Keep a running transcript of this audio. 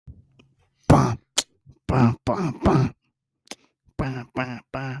Bah, bah, bah, bah. Bah, bah,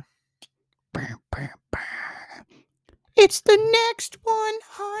 bah. Bah, bah, bah. It's the next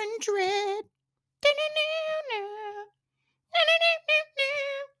 100.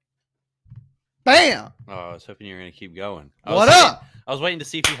 Bam! Oh, I was hoping you were going to keep going. What up? I was waiting to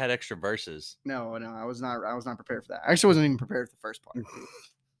see if you had extra verses. No, I was not prepared for that. I actually wasn't even prepared for the first part.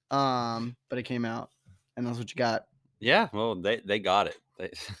 But it came out, and that's what you got. Yeah, well, they got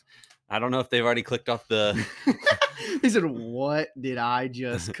it. I don't know if they've already clicked off the. He said, "What did I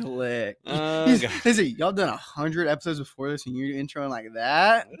just click?" God. He said, "Y'all done 100 episodes before this, and you're introing like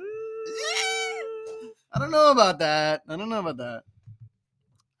that." I don't know about that.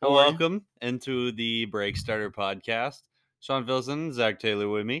 Well, welcome into the Break Starter podcast. Sean Filson, Zach Taylor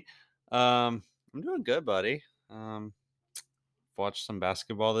with me. I'm doing good, buddy. Watched some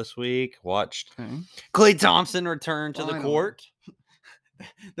basketball this week. Watched Klay Thompson return to the court.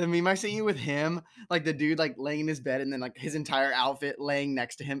 The meme I sent you with him, like the dude like laying in his bed and then like his entire outfit laying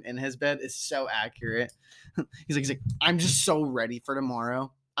next to him in his bed is so accurate. He's like, I'm just so ready for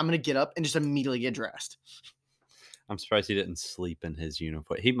tomorrow. I'm gonna get up and just immediately get dressed. I'm surprised he didn't sleep in his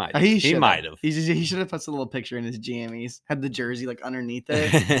uniform. He might. He might have. He should have put a little picture in his jammies. Had the jersey like underneath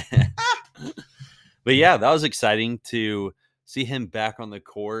it. But yeah, that was exciting to see him back on the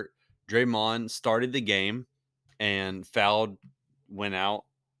court. Draymond started the game and fouled, went out.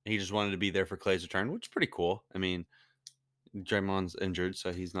 He just wanted to be there for Klay's return, which is pretty cool. I mean, Draymond's injured,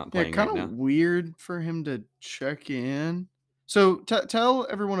 so he's not playing right now. Kind of weird for him to check in. So tell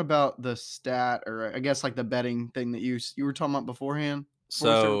everyone about the stat, or I guess like the betting thing that you were talking about beforehand.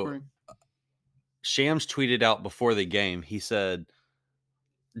 So Shams tweeted out before the game. He said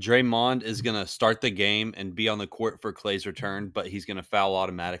Draymond is going to start the game and be on the court for Klay's return, but he's going to foul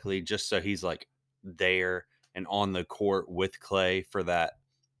automatically just so he's like there and on the court with Klay for the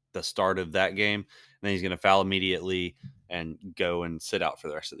start of that game. And then he's going to foul immediately and go and sit out for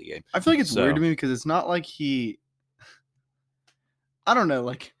the rest of the game. I feel like it's weird to me because it's not like I don't know,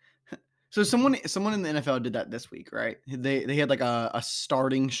 like, so someone in the NFL did that this week, right? They had like a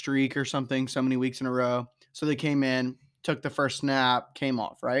starting streak or something so many weeks in a row. So they came in, took the first snap, came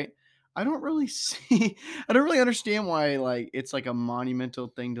off, right? I don't really understand why like it's like a monumental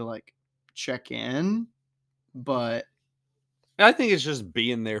thing to like check in, but I think it's just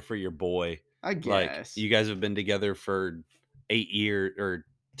being there for your boy. I guess. Like, you guys have been together for 8 years or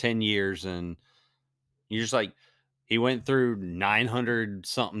 10 years, and you're just like, he went through 900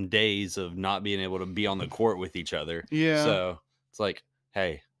 something days of not being able to be on the court with each other. Yeah. So it's like,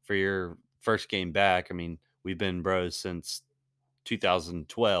 hey, for your first game back, I mean, we've been bros since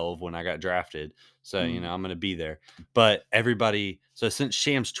 2012 when I got drafted. So, you know, I'm going to be there. But so since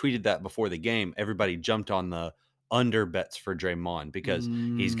Shams tweeted that before the game, everybody jumped on the under bets for Draymond because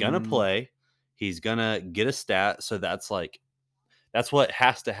he's going to play. He's going to get a stat. So that's what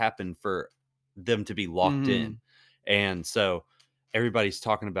has to happen for them to be locked in. And so everybody's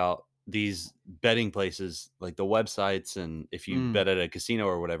talking about these betting places, like the websites. And if you bet at a casino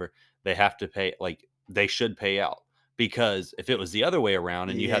or whatever, they have to pay, like they should pay out. Because if it was the other way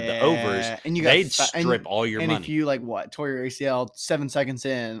around and you had the overs, and they'd strip all your money. And if you like tore your ACL 7 seconds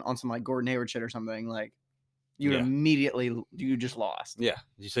in on some like Gordon Hayward shit or something, like you you just lost. Yeah.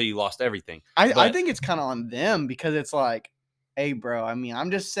 So you lost everything. I think it's kind of on them because it's like, hey, bro, I mean, I'm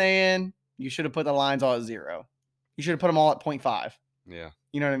just saying you should have put the lines all at 0. You should have put them all at 0.5. Yeah.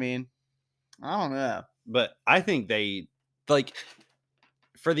 You know what I mean? I don't know. But I think they like,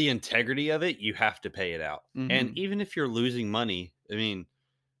 for the integrity of it, you have to pay it out. And even if you're losing money, I mean,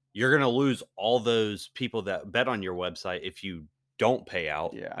 you're going to lose all those people that bet on your website if you don't pay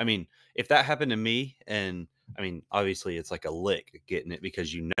out. Yeah. I mean, if that happened to me, and I mean, obviously it's like a lick getting it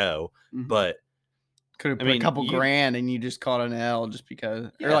because but could have put a couple grand and you just caught an L just because,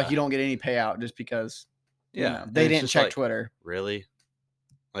 or like you don't get any payout just because, you know, they didn't check Twitter. Really?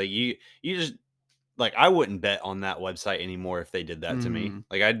 Like you just, like, I wouldn't bet on that website anymore if they did that to me.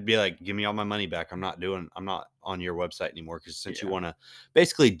 Like, I'd be like, give me all my money back. I'm not on your website anymore. Because since you want to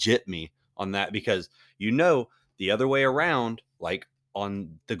basically jip me on that, because the other way around, like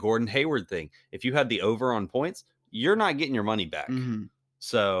on the Gordon Hayward thing, if you had the over on points, you're not getting your money back.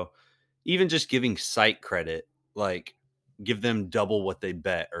 So even just giving site credit, like give them double what they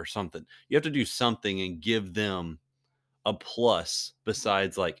bet or something. You have to do something and give them a plus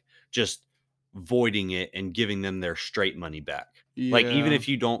besides like just voiding it and giving them their straight money back. Like, even if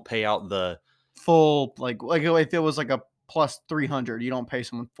you don't pay out the full, like if it was like a plus 300, you don't pay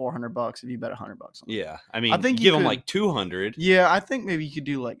someone $400 if you bet $100. Yeah. I mean, I think give them like 200. Yeah. I think maybe you could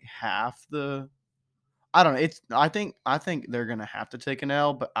do like half the, I don't know. I think they're gonna have to take an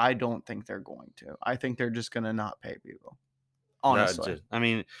L, but I don't think they're going to. I think they're just gonna not pay people. Honestly. I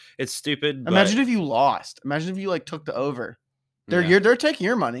mean, it's stupid, Imagine but if you lost. Imagine if you like took the over. yeah. They're taking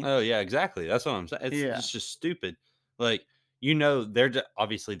your money. Oh yeah, exactly. That's what I'm saying. It's Yeah. just stupid. Like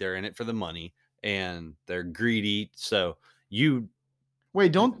obviously they're in it for the money and they're greedy. So you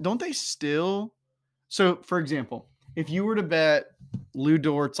Wait, don't they still? So, for example, if you were to bet Lou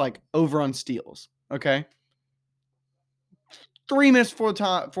Dort's like over on steals, okay, 3 minutes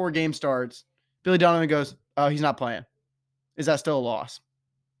before game starts, Billy Donovan goes, "Oh, he's not playing." Is that still a loss?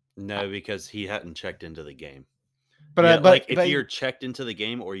 no, because he hadn't checked into the game. But Yeah, like if but you're checked into the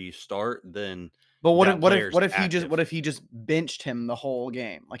game or you start, then but that player's what if he just active. what if he just benched him the whole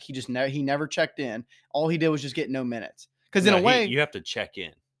game? Like he never checked in. All he did was just get no minutes. Because in No, a way, you have to check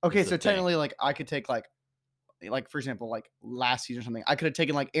in. okay, is the so thing. technically, like I could take like for example, like last season or something, I could have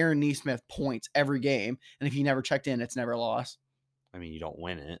taken like Aaron Neesmith points every game, and if he never checked in, it's never a loss. I mean, you don't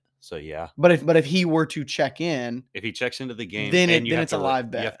win it, so yeah. But if he were to check in, If he checks into the game, then and it's a live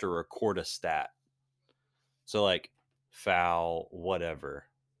you bet. have to record a stat. So like foul, whatever,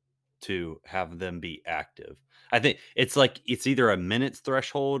 to have them be active. I think it's like it's either a minutes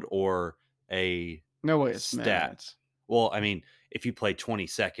threshold or a No way, it's stat. minutes. Well, I mean, if you play 20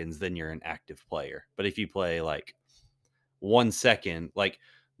 seconds, then you're an active player. But if you play like 1 second, like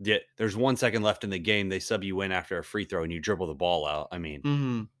there's 1 second left in the game, they sub you in after a free throw and you dribble the ball out. I mean,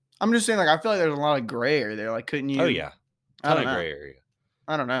 Mm-hmm. I'm just saying, like I feel like there's a lot of gray area there. Like, couldn't you? oh yeah, I ton don't of know. gray area.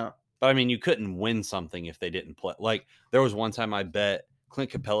 I don't know. But I mean, you couldn't win something if they didn't play. Like there was one time I bet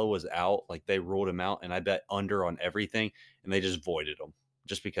Clint Capella was out, like they ruled him out, and I bet under on everything, and they just voided him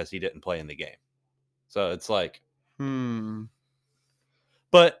just because he didn't play in the game. So it's like,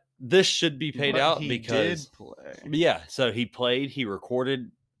 but this should be paid But out he because did play. yeah. So he played, he recorded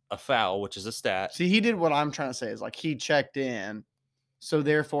a foul, which is a stat. See, he did what I'm trying to say is like he checked in, so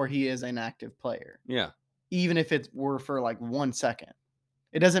therefore he is an active player. Yeah. Even if it were for like 1 second.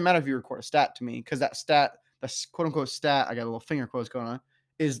 It doesn't matter if you record a stat to me because that stat, the quote unquote stat, I got a little finger quotes going on,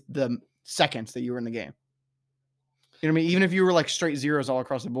 is the seconds that you were in the game. You know what I mean? Even if you were like straight zeros all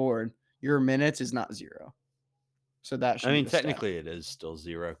across the board, your minutes is not zero. So that should I mean, be the stat. technically it is still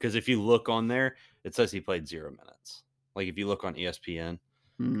zero because if you look on there, it says he played 0 minutes. Like if you look on ESPN,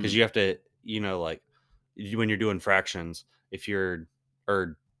 because you have to, like when you're doing fractions, if you're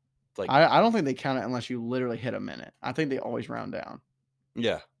or like I don't think they count it unless you literally hit a minute. I think they always round down.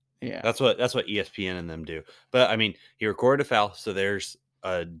 yeah. Yeah. That's what ESPN and them do. But I mean, he recorded a foul, so there's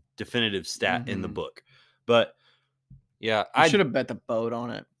a definitive stat in the book. But yeah, I should have bet the boat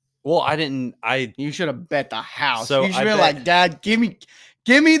on it. Well, I didn't. You should have bet the house. So you should be like, Dad, give me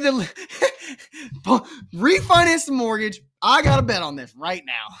the refinance the mortgage. I got to bet on this right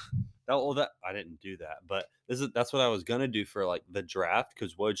now. That I didn't do that, but that's what I was gonna do for like the draft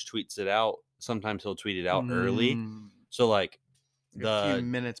because Woj tweets it out. Sometimes he'll tweet it out early. So like a few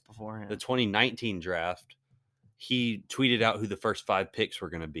minutes beforehand, the 2019 draft, he tweeted out who the first 5 picks were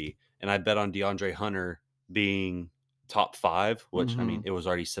gonna be, and I bet on DeAndre Hunter being top 5, which I mean it was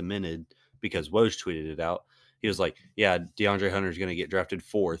already cemented because Woj tweeted it out. He was like, "Yeah, DeAndre Hunter is gonna get drafted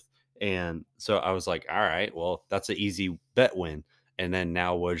 4th," and so I was like, "All right, well that's an easy bet win." And then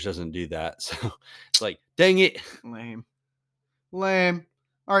now Woj doesn't do that. So it's like, dang it. Lame.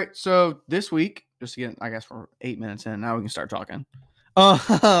 All right. So this week, just again, I guess we're 8 minutes in. Now we can start talking.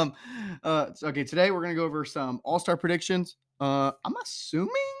 Okay. Today we're going to go over some all-star predictions. I'm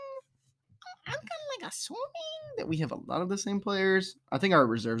assuming that we have a lot of the same players. I think our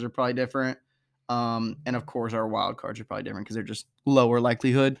reserves are probably different. And of course our wild cards are probably different because they're just lower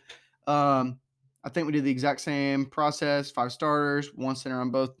likelihood. I think we did the exact same process. 5 starters, 1 center on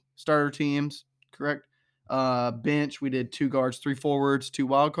both starter teams. Correct. Bench, we did 2 guards, 3 forwards, 2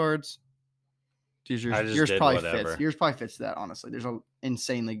 wild cards. Yours probably whatever. fits. Yours probably fits that, honestly. There's an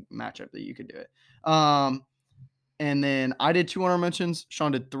insanely matchup that you could do it. And then I did 2 honorable mentions.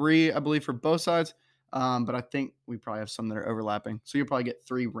 Sean did 3, I believe, for both sides. But I think we probably have some that are overlapping. So you'll probably get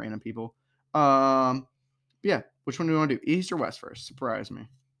 3 random people. Yeah. Which one do you want to do? East or West first? Surprise me.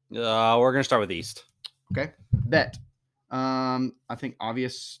 We're gonna start with East. Okay. Bet. I think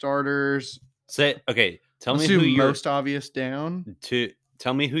obvious starters. Okay. Tell Let's me who your most obvious down.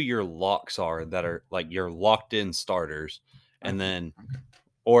 Tell me who your locks are that are like your locked in starters, and then,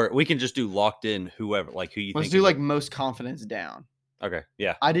 or we can just do locked in whoever, like who you. Let's think do like most confidence down. Okay.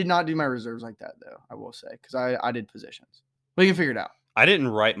 Yeah. I did not do my reserves like that though. I will say because I did positions. We can figure it out. I didn't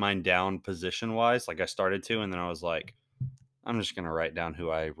write mine down position wise. Like I started to, and then I was like, I'm just gonna write down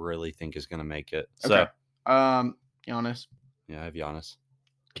who I really think is gonna make it. So, Giannis. Yeah, I have Giannis.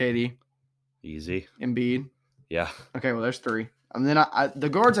 KD. Easy. Embiid. Yeah. Okay, well, there's 3. And then the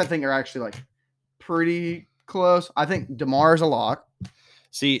guards I think are actually like pretty close. I think DeMar is a lock.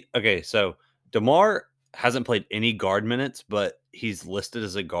 See, okay, so DeMar hasn't played any guard minutes, but he's listed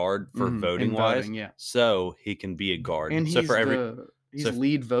as a guard for voting wise. Yeah. So he can be a guard. And so he's for every he's so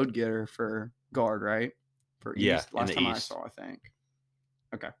lead vote getter for guard, right? For yeah, East. in Last the time I East. saw, I think.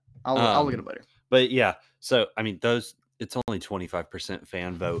 Okay. I'll look it up later. But yeah, so I mean it's only 25%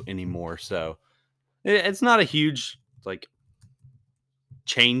 fan vote anymore, so it's not a huge like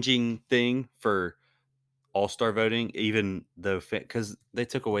changing thing for all-star voting, even though because they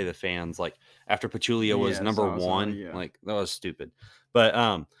took away the fans like after Pachulia was Yeah, number so, one. yeah. Like that was stupid.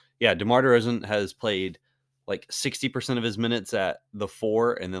 But yeah, DeMar DeRozan has played like 60% of his minutes at the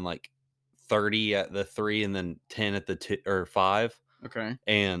 4, and then like 30 at the 3, and then 10 at the 2 or 5. Okay.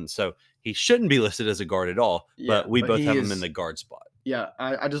 And so he shouldn't be listed as a guard at all. Yeah, but we but both he have him in is- the guard spot. Yeah,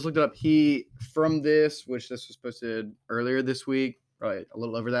 I just looked it up. He from this, which this was posted earlier this week, right? A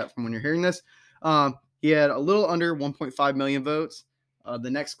little over that from when you're hearing this. He had a little under 1.5 million votes. The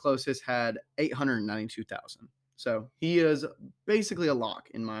next closest had 892,000. So he is basically a lock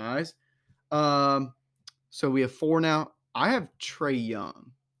in my eyes. So we have 4 now. I have Trae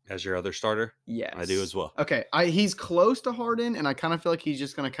Young. As your other starter? Yes, I do as well. Okay, he's close to Harden, and I kind of feel like he's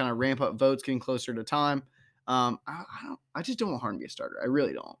just going to kind of ramp up votes, getting closer to time. I just don't want Harden to be a starter. I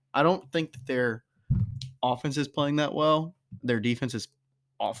really don't. I don't think that their offense is playing that well. Their defense is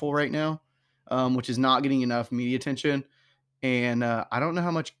awful right now, which is not getting enough media attention. And I don't know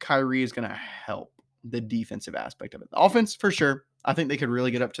how much Kyrie is going to help the defensive aspect of it. The offense, for sure. I think they could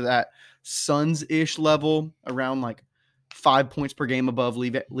really get up to that Suns-ish level, around like 5 points per game above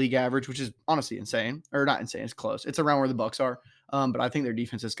league average, which is honestly insane. Or not insane, it's close. It's around where the Bucks are. But I think their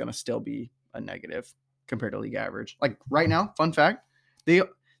defense is going to still be a negative compared to league average. Like right now, fun fact, they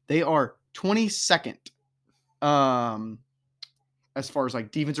are 22nd as far as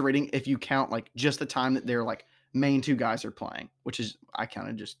like defensive rating if you count like just the time that their like main 2 guys are playing, which is I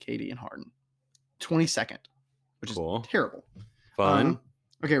counted just KD and Harden. 22nd, which Cool. is terrible. Fun.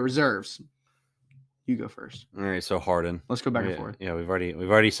 Okay, reserves. You go first. All right, so Harden. Let's go back and forth. Yeah, we've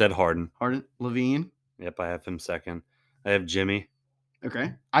already said Harden. Harden, Levine. Yep, I have him second. I have Jimmy.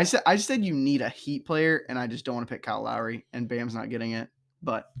 Okay. I said you need a Heat player, and I just don't want to pick Kyle Lowry, and Bam's not getting it.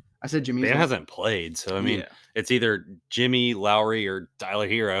 But I said Jimmy. Bam hasn't played, so I mean, Yeah. it's either Jimmy, Lowry, or Tyler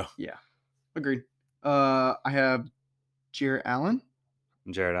Hero. Yeah, agreed. I have Jarrett Allen.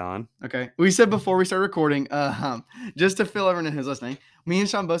 Jared Allen. Okay. We said before we started recording, just to fill everyone in who's listening, me and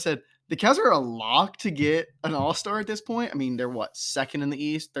Sean both said the Cavs are a lock to get an All-Star at this point. I mean, they're what, second in the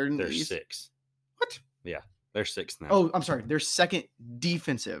East, third in the East? They're 6. What? Yeah, they're 6 now. Oh, I'm sorry. They're second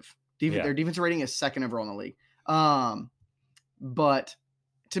defensive. Yeah. Their defensive rating is second overall in the league. But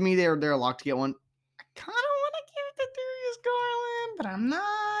to me, they're a lock to get one. I kind of want to give it to Darius Garland, but I'm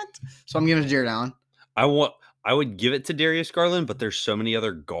not. So I'm giving it to Jared Allen. I would give it to Darius Garland, but there's so many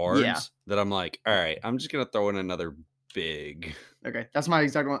other guards that I'm like, all right, I'm just gonna throw in another big. Okay, that's my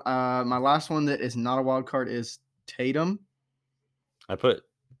exact one. My last one that is not a wild card is Tatum.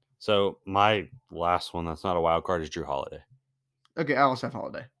 So my last one that's not a wild card is Drew Holiday. Okay, I also have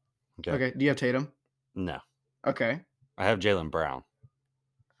Holiday. Okay, do you have Tatum? No. Okay. I have Jaylen Brown.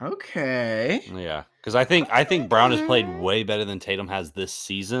 Okay. Yeah, because I think Brown has played way better than Tatum has this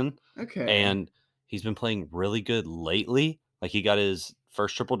season. Okay. And he's been playing really good lately. Like he got his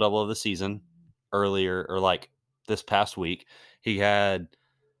first triple-double of the season earlier, or like this past week. He had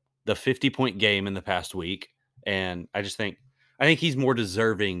the 50-point game in the past week. And I think he's more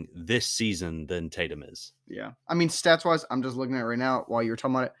deserving this season than Tatum is. Yeah. I mean, stats-wise, I'm just looking at it right now while you were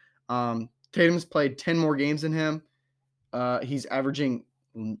talking about it. Tatum's played 10 more games than him. He's averaging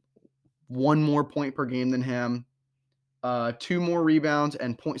 1 more point per game than him. 2 more rebounds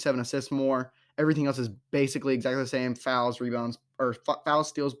and 0.7 assists more. Everything else is basically exactly the same. Fouls, rebounds, or fouls,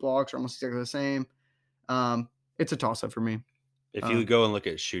 steals, blocks are almost exactly the same. It's a toss-up for me. If you go and look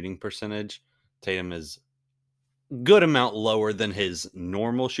at shooting percentage, Tatum is good amount lower than his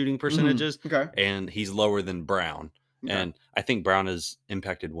normal shooting percentages. Okay. And he's lower than Brown. Okay. And I think Brown has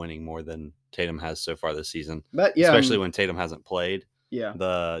impacted winning more than Tatum has so far this season. But yeah, especially when Tatum hasn't played. Yeah.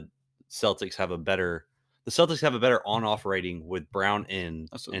 The Celtics have a better on-off rating with Brown in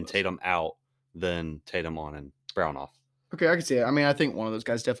and Tatum out than Tatum on and Brown off. Okay, I can see it. I mean, I think one of those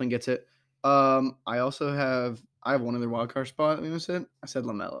guys definitely gets it. I have one other wild card spot. I said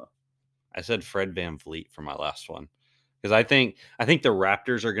LaMelo. I said Fred VanVleet for my last one because I think the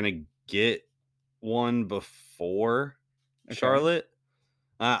Raptors are going to get one before Charlotte.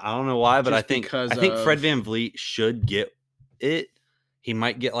 I don't know why, but I think Fred VanVleet should get it he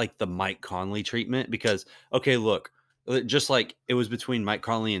might get like the Mike Conley treatment because okay, look, just like it was between Mike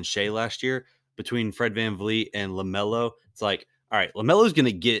Conley and Shea last year, between Fred VanVleet and LaMelo, it's like, all right, LaMelo's going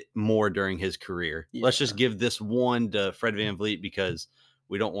to get more during his career. Let's just Yeah. give this one to Fred VanVleet because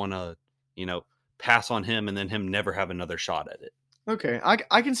we don't want to, pass on him and then him never have another shot at it. Okay,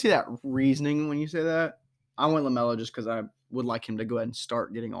 I can see that reasoning when you say that. I went LaMelo just because I would like him to go ahead and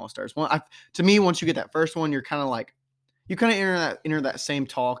start getting All-Stars. Well, to me, once you get that first one, you're kind of like, you kind of enter that same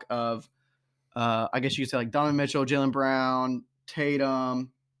talk of, I guess you could say like Donovan Mitchell, Jaylen Brown,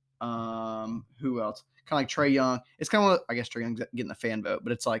 Tatum, who else? Kind of like Trae Young. It's kind of, I guess Trae Young's getting the fan vote,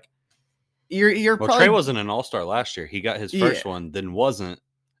 but it's like you're Well, probably Trae wasn't an All-Star last year. He got his first one, then wasn't,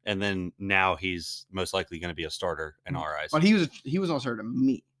 and then now he's most likely going to be a starter in our eyes. But he was an All-Star to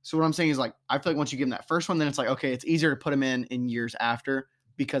me. So what I'm saying is like I feel like once you give him that first one, then it's like okay, it's easier to put him in years after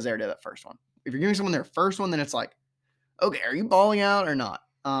because they already did that first one. If you're giving someone their first one, then it's like, okay, are you balling out or not?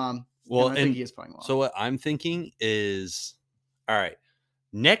 Well, I think he is playing well. So what I'm thinking is, all right,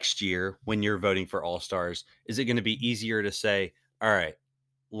 next year when you're voting for All-Stars, is it going to be easier to say, all right,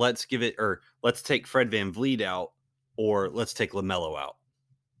 let's take Fred VanVleet out or let's take LaMelo out?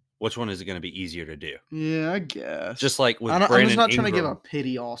 Which one is it going to be easier to do? Yeah, I guess. Just like with I'm Brandon just not Ingram, trying to give a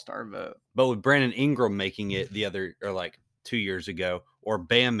pity All-Star vote. but with Brandon Ingram making it like 2 years ago, or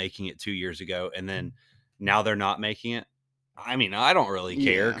Bam making it 2 years ago, and then now they're not making it. I mean, I don't really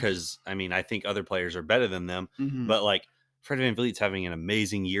care because I think other players are better than them. Mm-hmm. But like Fred VanVleet's having an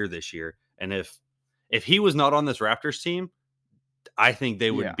amazing year this year, and if he was not on this Raptors team, I think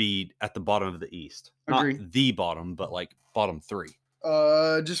they would be at the bottom of the East. Agreed. Not the bottom, but like bottom 3.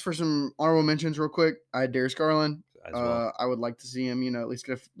 Just for some honorable mentions, real quick, I had Darius Garland. As well. I would like to see him, at least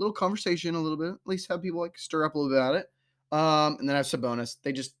get a little conversation, a little bit, at least have people like stir up a little bit at it. And then I have Sabonis.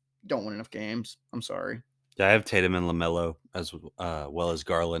 They just don't win enough games. I'm sorry. Yeah, I have Tatum and LaMelo as well as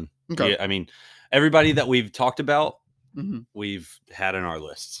Garland. Okay. Yeah, I mean, everybody that we've talked about, Mm-hmm. we've had in our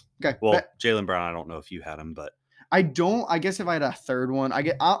lists. Okay. Well, Jaylen Brown, I don't know if you had him, but I don't. I guess if I had a third one,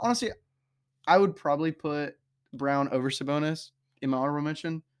 honestly, I would probably put Brown over Sabonis in my honorable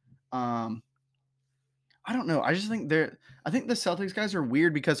mention. I don't know. I just think I think the Celtics guys are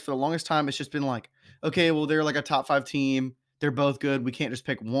weird because for the longest time it's just been like, okay, well they're like a top 5 team. They're both good. We can't just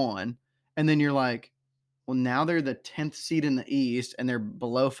pick one. And then you're like, well now they're the 10th seed in the East and they're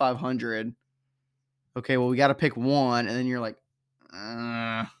below 500. Okay, well we got to pick one. And then you're like,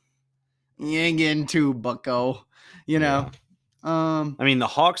 you ain't getting 2, bucko. I mean, the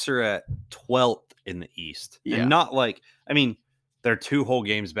Hawks are at 12th in the East. Yeah. And not like, they're 2 whole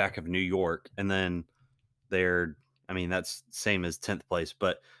games back of New York. And then that's same as 10th place.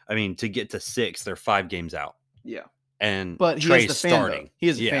 But, to get to 6th, they're 5 games out. Yeah. But Trey's he has the fan starting. Vote. He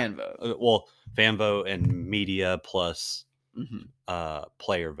has a fan vote. Well, fan vote and media plus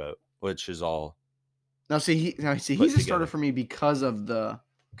player vote, which is all. Now, he's a starter for me because of the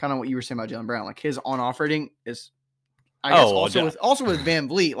kind of what you were saying about Jaylen Brown. Like his on-off rating is, I guess, also with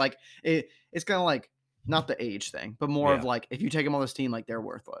VanVleet. Like it's kind of like not the age thing, but more of like if you take him on this team, like they're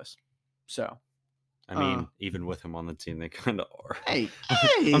worthless. So, even with him on the team, they kind of are. Hey,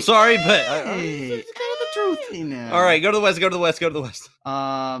 I'm sorry, but it's kind of the truth. All right, go to the West.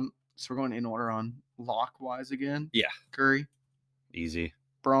 So we're going in order on lock wise again. Yeah, Curry, easy.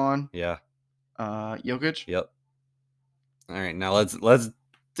 Braun, yeah. Jokic. Yep. All right, now let's.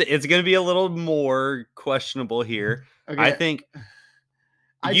 It's going to be a little more questionable here. Okay. I think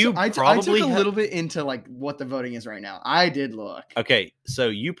I took a little bit into like what the voting is right now. I did look. Okay, so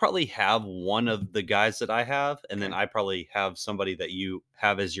you probably have one of the guys that I have, and then I probably have somebody that you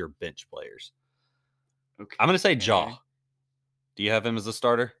have as your bench players. Okay. I'm going to say Ja. Do you have him as a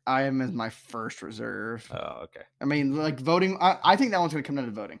starter? I am as my first reserve. Oh, okay. Like voting, I think that one's going to come down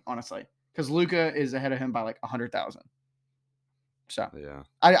to voting, honestly, because Luka is ahead of him by like 100,000. So yeah,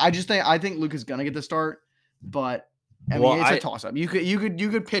 I think Luka's going to get the start, but it's a toss up. You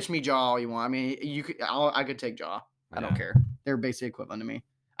could pitch me Ja all you want. I could take Ja. I don't care. They're basically equivalent to me.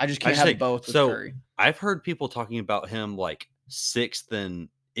 I just can't have both with Curry. I've heard people talking about him like 6th in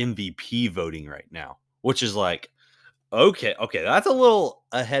MVP voting right now, which is like, okay, that's a little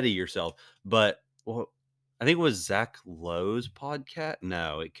ahead of yourself. But I think it was Zach Lowe's podcast.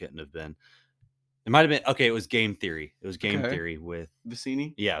 No, it couldn't have been. It might have been. Okay, it was Game Theory. It was Game Theory with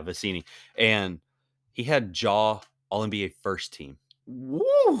Vicini. Yeah, Vicini, and he had Ja All-NBA first team.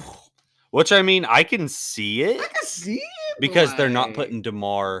 Woo! Which I can see it. I can see it because they're not putting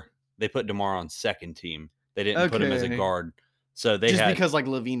DeMar. They put DeMar on second team. They didn't put him as a guard. So because like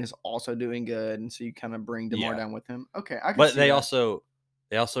Levine is also doing good, and so you kind of bring DeMar down with him. Okay, I can but see they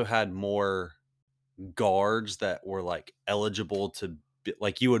that. also had more guards that were like eligible to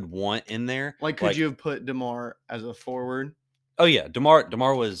like you would want in there. Like, could you have put DeMar as a forward? Oh yeah,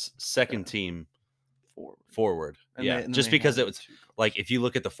 DeMar was second Okay. team Forward. forward. And Just they because had it was like if you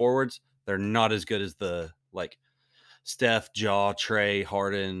look at the forwards, they're not as good as the like Steph, Jaw, Trey,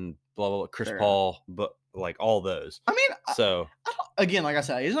 Harden, blah blah, blah Chris Fair enough. Paul, but like all those. I mean, So I don't, again, like I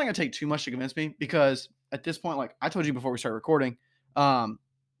said, it's not gonna take too much to convince me because at this point, like I told you before we started recording,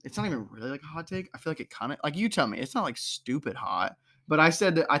 it's not even really like a hot take. I feel like it kind of like you tell me, it's not like stupid hot. But I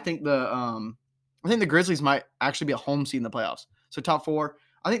said that I think the Grizzlies might actually be a home seed in the playoffs. So top 4.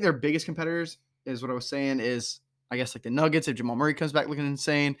 I think their biggest competitors is what I was saying is I guess like the Nuggets if Jamal Murray comes back looking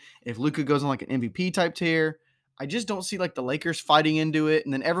insane, if Luka goes on like an MVP type tear. I just don't see like the Lakers fighting into it,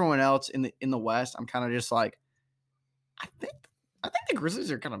 and then everyone else in the West. I'm kind of just like, I think the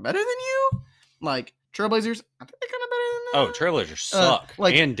Grizzlies are kind of better than you. Like Trailblazers, I think they're kind of better than that. Trailblazers suck.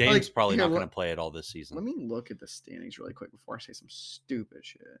 like- and Dame's like, probably here, not going let- to play it all this season. Let me look at the standings really quick before I say some stupid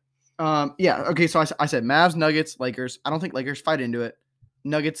shit. Yeah. Okay. So I said Mavs, Nuggets, Lakers. I don't think Lakers fight into it.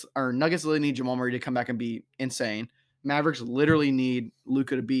 Nuggets literally need Jamal Murray to come back and be insane. Mavericks literally need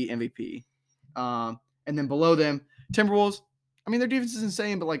Luka to be MVP. And then below them, Timberwolves. I mean, their defense is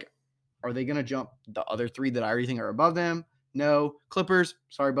insane, but like, are they going to jump the other 3 that I already think are above them? No. Clippers.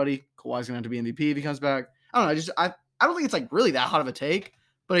 Sorry, buddy. Kawhi's going to have to be MVP if he comes back. I don't know. I don't think it's like really that hot of a take.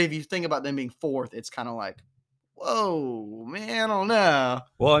 But if you think about them being 4th, it's kind of like, whoa, man, I don't know.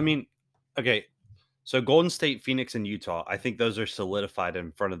 Well, I mean, okay. So Golden State, Phoenix, and Utah, I think those are solidified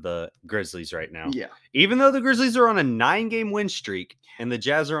in front of the Grizzlies right now. Yeah. Even though the Grizzlies are on a 9-game win streak and the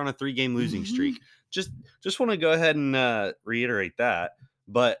Jazz are on a 3-game losing streak. Just want to go ahead and reiterate that.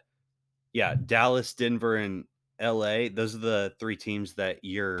 But yeah, Dallas, Denver, and LA, those are the 3 teams that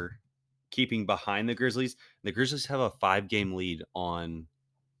you're keeping behind the Grizzlies. The Grizzlies have a 5-game lead on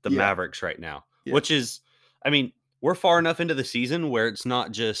the Mavericks right now, which is, I mean, we're far enough into the season where it's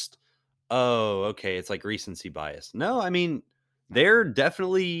not just, oh, okay, it's like recency bias. No, I mean, they're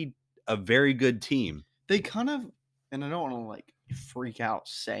definitely a very good team. They kind of, and I don't want to like freak out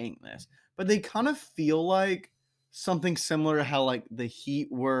saying this, but they kind of feel like something similar to how like the Heat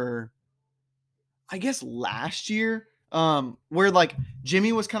were, I guess, last year, where like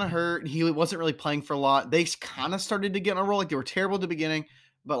Jimmy was kind of hurt and he wasn't really playing for a lot. They kind of started to get on a roll. Like they were terrible at the beginning,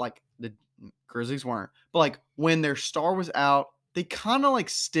 but like the Grizzlies weren't. But like when their star was out, they kind of like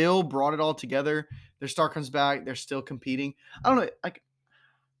still brought it all together. Their star comes back, they're still competing. I don't know, like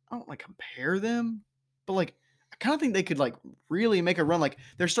I don't like compare them, but like I kind of think they could like really make a run. Like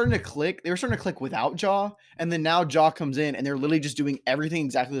they're starting to click. They were starting to click without Jaw, and then now Jaw comes in, and they're literally just doing everything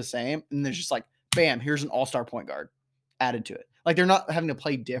exactly the same. And there's just like, bam, here's an all-star point guard added to it. Like they're not having to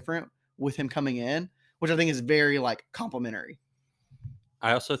play different with him coming in, which I think is very like complimentary.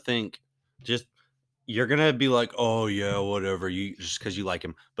 I also think just you're gonna be like, oh yeah, whatever, you just because you like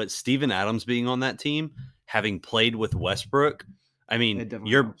him. But Steven Adams being on that team, having played with Westbrook, I mean,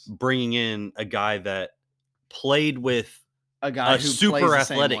 you're helps. bringing in a guy that played with A guy who super plays the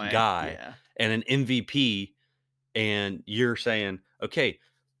same athletic way. guy Yeah. and an MVP, and you're saying, okay,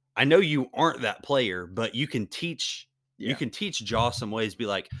 I know you aren't that player, but you can teach. Yeah. You can teach Jaw some ways. Be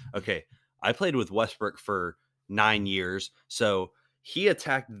like, okay, I played with Westbrook for 9 years, so he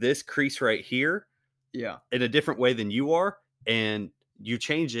attacked this crease right here. Yeah. In a different way than you are, and you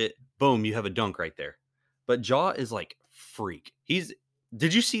change it, boom, you have a dunk right there. But Jaw is like freak.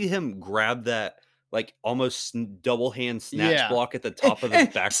 Did you see him grab that like almost double hand snatch block at the top of the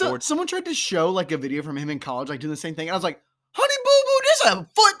backboard? Someone tried to show like a video from him in college, like doing the same thing. And I was like, honey boo boo, this is a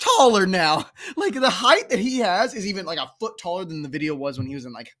foot taller now. Like the height that he has is even like a foot taller than the video was when he was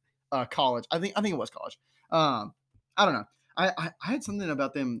in like college. I think it was college. I don't know. I had something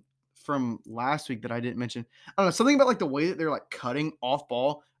about them from last week that I didn't mention. I don't know, something about like the way that they're like cutting off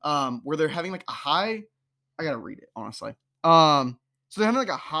ball, where they're having like a high. I gotta read it honestly. So they're having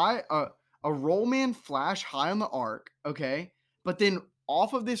like a roll man flash high on the arc, okay, but then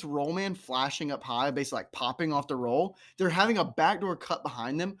off of this roll man flashing up high, basically like popping off the roll, they're having a backdoor cut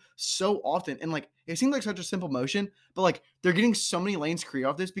behind them so often, and like it seems like such a simple motion, but like they're getting so many lanes create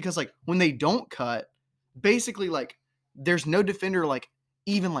off this because like when they don't cut, basically like there's no defender like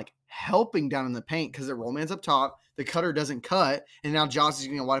even like helping down in the paint because the roll man's up top, the cutter doesn't cut, and now Josh is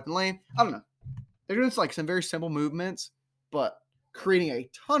getting a wide open lane. I don't know. They're doing like some very simple movements, but creating a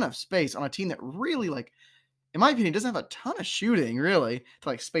ton of space on a team that really like, in my opinion, doesn't have a ton of shooting really to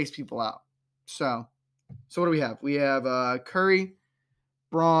like space people out. So what do we have? We have Curry,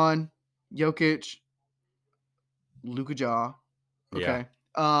 Braun, Jokic, Luka Jaw. Okay.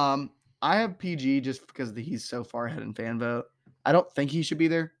 Yeah. I have PG just because he's so far ahead in fan vote. I don't think he should be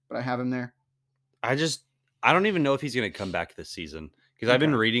there, but I have him there. I don't even know if he's going to come back this season because I've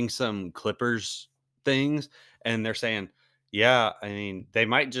been Okay. reading some Clippers things, and they're saying, yeah, I mean, they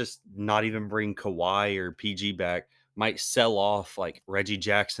might just not even bring Kawhi or PG back, might sell off like Reggie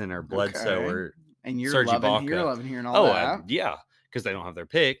Jackson or Bledsoe Okay. or And Serge you're Ibaka. loving hearing all Oh, that. yeah, because they don't have their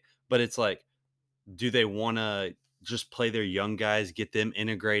pick. But it's like, do they want to just play their young guys, get them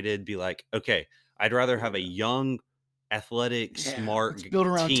integrated, be like, okay, I'd rather have a Yeah. young, athletic, Yeah. smart Let's build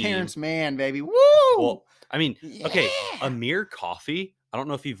around team. Terrence Mann, baby. Woo! Well, I mean, okay, Yeah. Amir Coffee. I don't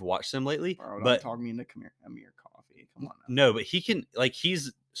know if you've watched him lately, Bro, don't but talk me into Amir Coffee. Come on now. no, but he can, like,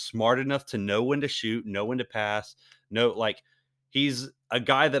 he's smart enough to know when to shoot, know when to pass. No, like, he's a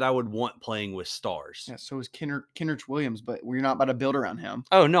guy that I would want playing with stars. Yeah, so is Kenrich Williams, but we're not about to build around him.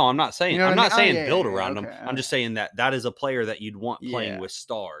 Oh no, I'm not saying You know what I mean? Oh, yeah, build yeah, around him. okay, I'm just saying that is a player that you'd want playing Yeah. with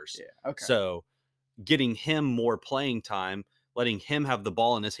stars. Yeah, okay. So getting him more playing time, letting him have the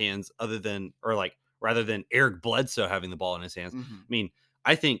ball in his hands rather than Eric Bledsoe having the ball in his hands. Mhm. I mean,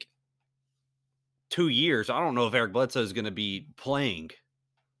 I think 2 years, I don't know if Eric Bledsoe is going to be playing.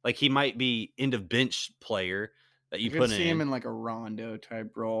 Like, he might be end of bench player that You you could put see him in, in like a Rondo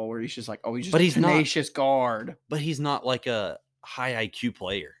type role where he's just like, oh, he's just but a he's not. tenacious guard. But he's not like a high IQ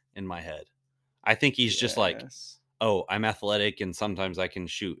player in my head. I think he's just like, Yes. oh, I'm athletic and sometimes I can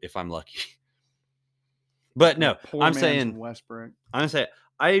shoot if I'm lucky. But no, Poor I'm man's saying Westbrook.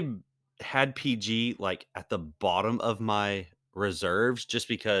 I had PG like at the bottom of my reserves just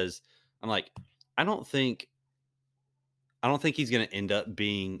because I'm like, I don't think he's gonna end up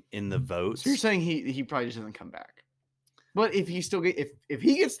being in the votes. So you're saying he probably just doesn't come back. But if he still if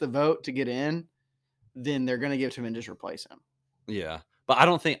he gets the vote to get in, then they're gonna give it to him and just replace him. Yeah. But I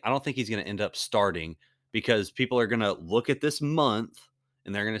don't think he's gonna end up starting because people are gonna look at this month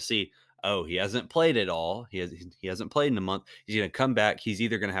and they're gonna see, oh, he hasn't played at all. He hasn't played in a month. He's gonna come back. He's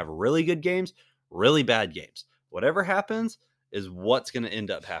either gonna have really good games, really bad games. Whatever happens is what's gonna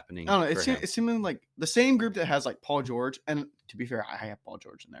end up happening. I don't know. for him. It's seeming like the same group that has like Paul George, and to be fair, I have Paul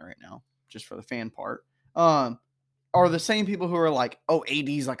George in there right now, just for the fan part. Are the same people who are like, oh,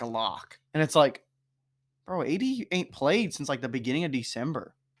 AD's like a lock. And it's like, bro, AD ain't played since like the beginning of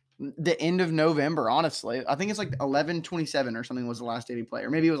December. The end of November, honestly. I think it's like 11/27 or something was the last day he played. Or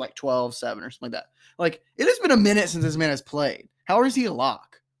maybe it was like 12/7 or something like that. Like, it has been a minute since this man has played. How is he a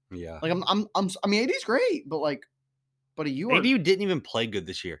lock? Yeah. Like, I mean, AD's great, but like, buddy, you are. AD didn't even play good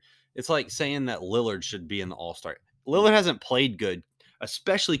this year. It's like saying that Lillard should be in the All-Star. Lillard hasn't played good,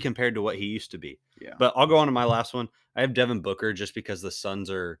 especially compared to what he used to be. Yeah. But I'll go on to my last one. I have Devin Booker just because the Suns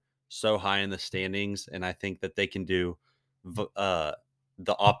are so high in the standings, and I think that they can do the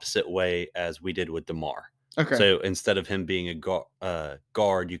opposite way as we did with DeMar. Okay. So instead of him being a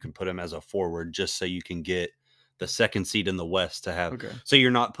guard, you can put him as a forward just so you can get the second seed in the West to have. Okay. So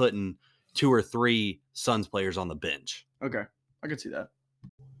you're not putting 2 or 3 Suns players on the bench. Okay. I could see that.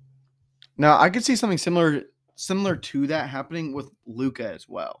 Now, I could see something similar to that happening with Luka as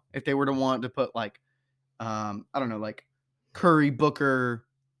well. If they were to want to put like, I don't know, like Curry, Booker,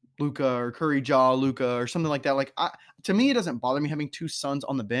 Luka, or Curry, Ja, Luka, or something like that. Like, to me, it doesn't bother me having 2 Suns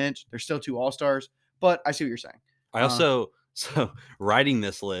on the bench. They're still 2 All-Stars, but I see what you're saying. I also, so writing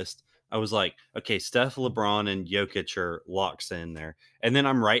this list, I was like, okay, Steph, LeBron, and Jokic are locks in there. And then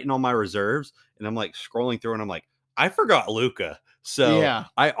I'm writing all my reserves, and I'm like scrolling through, and I'm like, I forgot Luka. So Yeah.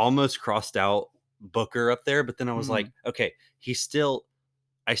 I almost crossed out Booker up there, but then I was like, okay, I still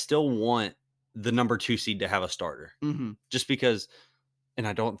want the number 2 seed to have a starter, just because. And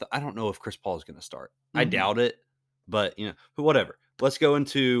I don't know if Chris Paul is going to start. I doubt it, but whatever. Let's go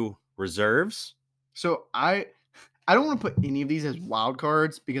into reserves. So I don't want to put any of these as wild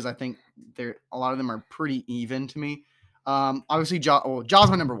cards because I think a lot of them are pretty even to me. Obviously, Ja's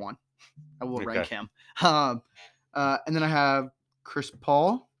my number 1. I will rank him. And then I have Chris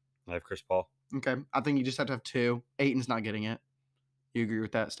Paul. I have Chris Paul. Okay. I think you just have to have 2. Aiton's not getting it. You agree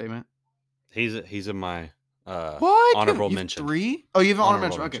with that statement? He's in my what? honorable You have mention. 3? Oh, you have an honorable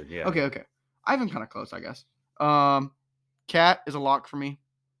mention. mention, Okay. yeah. Okay. I have him kind of close, I guess. Cat is a lock for me.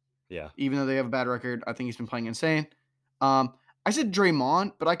 Yeah. Even though they have a bad record, I think he's been playing insane. I said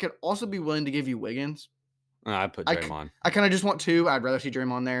Draymond, but I could also be willing to give you Wiggins. I put Draymond. I kind of just want 2. I'd rather see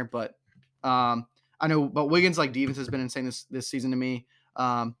Draymond there, but I know, but Wiggins like defense has been insane this season to me.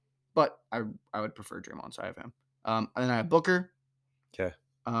 But I would prefer Draymond, so I have him. And then I have Booker. Okay.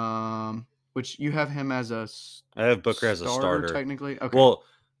 Which you have him as a. I have Booker as a starter technically. Okay. Well,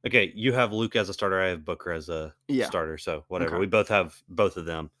 okay, you have Luke as a starter. I have Booker as a starter. So whatever. Okay. We both have both of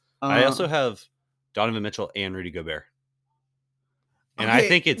them. I also have Donovan Mitchell and Rudy Gobert. And I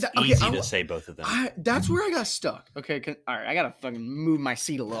think it's easy to say both of them. That's where I got stuck. Okay, all right, I gotta fucking move my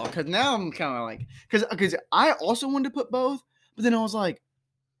seat a little because now I'm kind of like because I also wanted to put both, but But then I was like,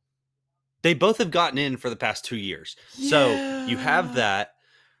 They both have gotten in for the past 2 years. So you have yeah. that.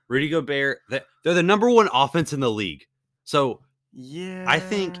 Rudy Gobert, they're the number one offense in the league. So Yeah. I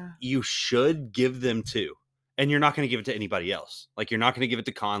think you should give them 2. And you're not going to give it to anybody else. Like, you're not going to give it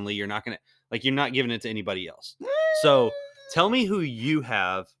to Conley. You're not giving it to anybody else. So tell me who you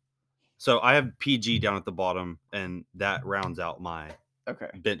have. So I have PG down at the bottom, and that rounds out my Okay.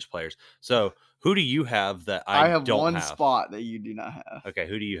 bench players. So who do you have that I have don't one have? spot that you do not have. Okay,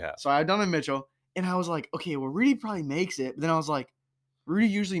 who do you have? So I had Donovan Mitchell, and I was like, okay, well, Rudy probably makes it. But then I was like, Rudy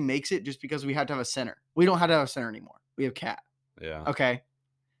usually makes it just because we had to have a center. We don't have to have a center anymore. We have Cat. Yeah. Okay.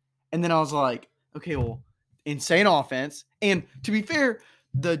 And then I was like, okay, well, insane offense. And to be fair,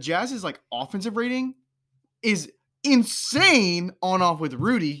 the Jazz's like offensive rating is insane on off with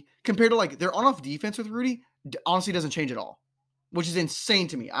Rudy compared to like their on off defense with Rudy honestly doesn't change at all, which is insane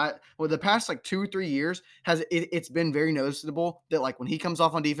to me. The past like 2 or 3 years it's been very noticeable that like when he comes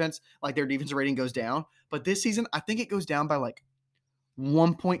off on defense, like their defensive rating goes down. But this season, I think it goes down by like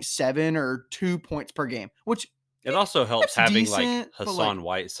 1.7 or 2 points per game, which it also helps that's having decent, like but, Hassan like,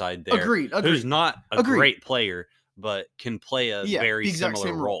 Whiteside there, agreed. who's not a Agreed. great player, but can play a Yeah, very the exact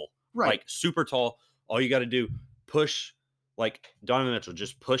similar same role. Right. Like super tall. All you got to do, push, like Donovan Mitchell,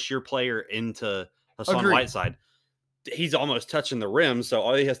 just push your player into Hassan Agreed. Whiteside. He's almost touching the rim, so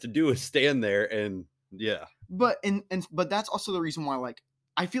all he has to do is stand there and yeah. But but that's also the reason why like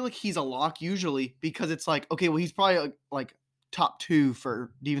I feel like he's a lock usually because it's like, okay, well, he's probably like top 2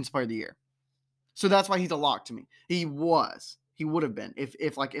 for defensive player of the year. So that's why he's a lock to me. He would have been.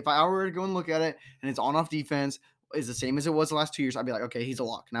 If I were to go and look at it and it's on off defense is the same as it was the last 2 years, I'd be like, okay, he's a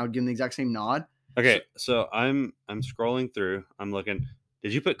lock. And I would give him the exact same nod. Okay, so I'm scrolling through. I'm looking.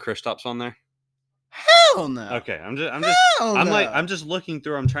 Did you put Kristaps on there? Hell no. Okay, I'm just looking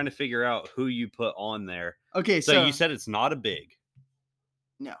through. I'm trying to figure out who you put on there. Okay, So you said it's not a big.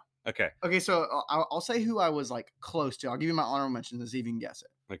 No. Okay. Okay, so I'll say who I was like close to. I'll give you my honorable mentions and see if you can guess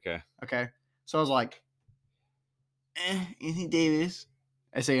it. Okay. Okay. So I was like, Anthony Davis.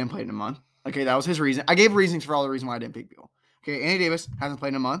 SAM played in a month. Okay, that was his reason. I gave reasons for all the reason why I didn't pick people. Okay, Anthony Davis hasn't played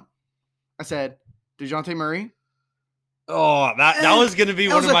in a month. I said DeJounte Murray. Oh, that was going to be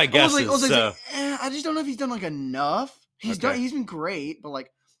one of my guesses. I just don't know if he's done like enough. He's been great, but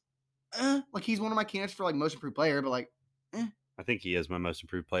like he's one of my candidates for like most improved player, but like, I think he is my most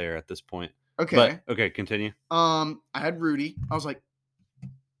improved player at this point. Okay. But, okay, continue. I had Rudy. I was like,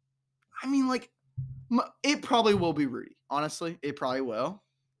 I mean, like, it probably will be Rudy. Honestly, it probably will.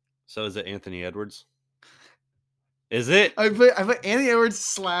 So is it Anthony Edwards? Is it? I put Anthony Edwards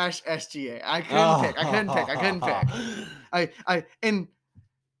 / SGA. I couldn't pick. And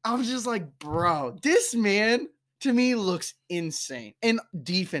I was just like, bro, this man to me looks insane. And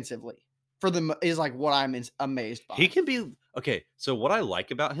defensively is like what I'm amazed by. He can be okay. So what I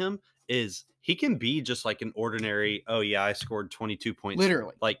like about him is he can be just like an ordinary, oh yeah, I scored 22 points.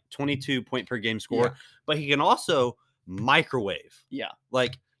 Literally. Like 22 point per game score. Yeah. But he can also microwave. Yeah.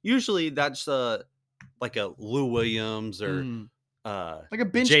 Like usually that's like a Lou Williams or like a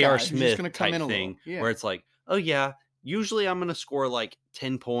bench J.R. guy Smith gonna come type in a thing little. where it's like, oh yeah, usually I'm going to score like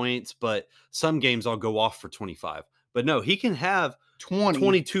 10 points, but some games I'll go off for 25. But no, he can have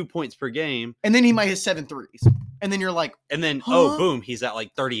 22 points per game. And then he might hit 7 threes. And then you're like, and then, oh, boom, he's at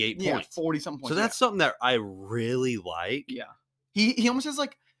like 38 points. 40 something points. So that's something that I really like. Yeah. He almost has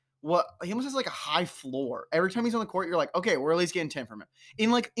like he almost has like a high floor. Every time he's on the court, you're like, okay, we're at least getting 10 from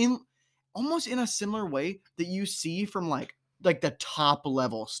him. Almost in a similar way that you see from like the top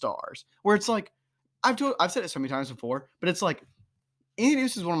level stars, where it's like, I've said it so many times before, but it's like Anthony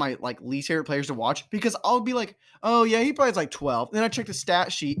Davis is one of my like least favorite players to watch because I'll be like, oh yeah, he probably has like 12. And then I check the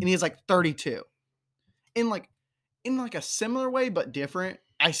stat sheet and he has like 32. In like a similar way but different,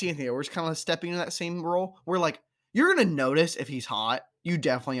 I see Anthony Edwards kind of stepping into that same role where like you're gonna notice if he's hot. You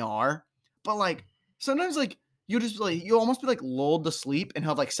definitely are, but like sometimes like you'll almost be like lulled to sleep and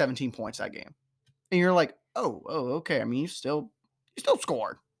have like 17 points that game, and you're like, oh, okay. I mean, you still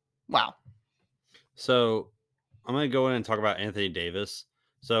scored. Wow. So I'm gonna go in and talk about Anthony Davis.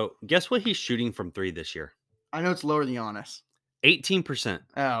 So guess what he's shooting from 3 this year? I know it's lower than Giannis. 18%.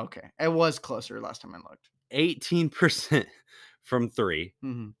 Oh, okay. It was closer last time I looked. 18% from 3.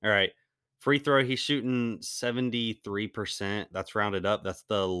 Mm-hmm. All right. Free throw, he's shooting 73%. That's rounded up. That's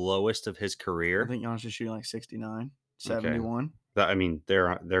the lowest of his career. I think Giannis is shooting like 69, 71. I mean,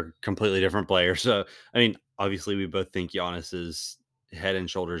 they're completely different players. So, I mean, obviously we both think Giannis is head and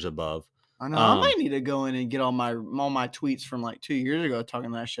shoulders above. I know. I might need to go in and get all my tweets from like 2 years ago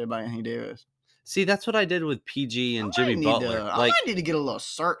talking that shit about Anthony Davis. See, that's what I did with PG and Jimmy Butler. I might need to get a little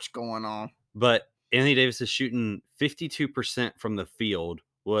search going on. But Anthony Davis is shooting 52% from the field,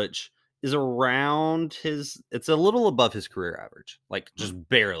 which is around it's a little above his career average, like just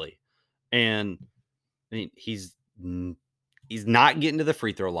barely. And I mean, he's not getting to the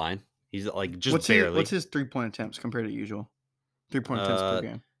free throw line. He's like just barely. What's his 3-point attempts compared to usual? 3-point attempts per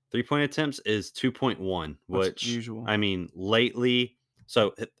game. 3-point attempts is 2.1, which usual. I mean, lately.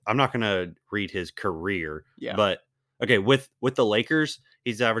 So I'm not going to read his career, but okay, with the Lakers,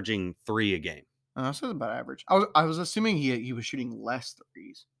 he's averaging 3 a game. That's about average. I was assuming he was shooting less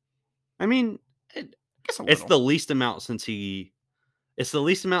threes. I mean, it's the least amount since he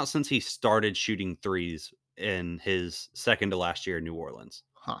started shooting threes in his second to last year in New Orleans.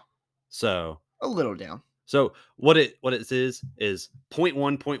 Huh. So a little down. So what it is 0.1,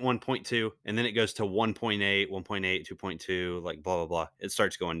 0.1, 0.2, and then it goes to 1.8, 1.8, 2.2, like blah, blah, blah. It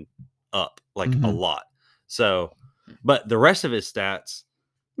starts going up like a lot. So, but the rest of his stats,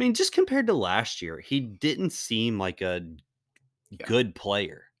 I mean, just compared to last year, he didn't seem like a good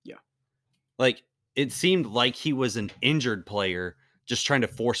player. Yeah. Like it seemed like he was an injured player just trying to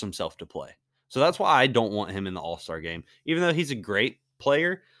force himself to play. So that's why I don't want him in the All-Star game. Even though he's a great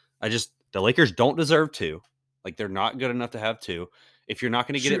player, the Lakers don't deserve 2. Like, they're not good enough to have 2. If you're not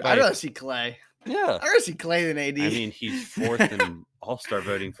going to get it by... I'd rather see Clay. Yeah. I'd rather see Clay than AD. I mean, he's 4th in All-Star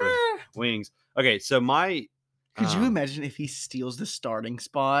voting for wings. Okay, so my... Could you imagine if he steals the starting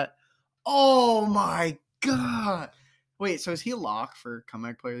spot? Oh, my God. Wait, so is he a lock for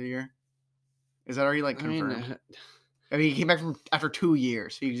comeback player of the year? Is that already, confirmed? I mean, he came back from after 2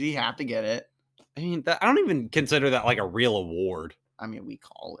 years. Does he have to get it? I mean, I don't even consider that, a real award. I mean, we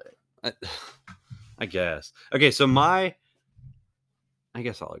call it. I guess. Okay, so I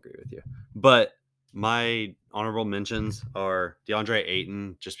guess I'll agree with you. But my honorable mentions are DeAndre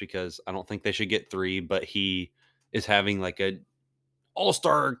Ayton, just because I don't think they should get 3, but he is having a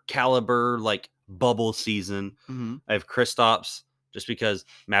all-star caliber bubble season. Mm-hmm. I have Kristaps, just because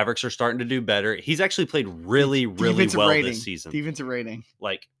Mavericks are starting to do better. He's actually played really, really well this season. Defensive rating.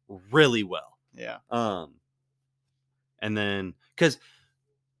 Really well. Yeah. And then because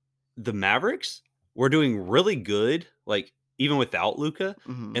the Mavericks were doing really good, even without Luka.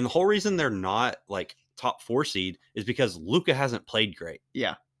 Mm-hmm. And the whole reason they're not top 4 seed is because Luka hasn't played great.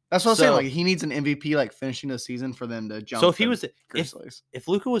 Yeah. That's what I'm saying. He needs an MVP finishing the season for them to jump. So if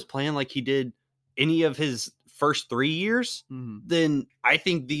Luka was playing like he did any of his first 3 years, then I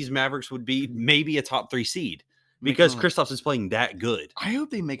think these Mavericks would be maybe a top 3 seed because Kristaps is playing that good. I hope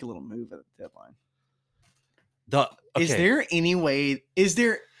they make a little move at the deadline. Okay. Is there any way? Is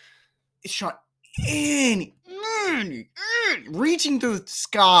there shot any reaching through the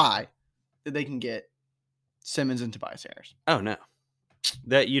sky that they can get Simmons and Tobias Harris? Oh no,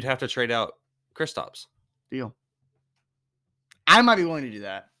 that you'd have to trade out Kristaps. Deal. I might be willing to do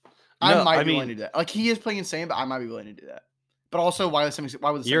that. I might be willing to do that. He is playing insane, but I might be willing to do that. But also, why would the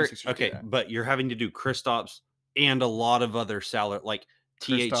 76ers okay, do that? But you're having to do Kristaps and a lot of other salary, like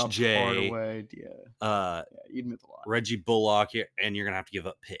THJ, Hardaway, you'd miss a lot. Reggie Bullock, and you're gonna have to give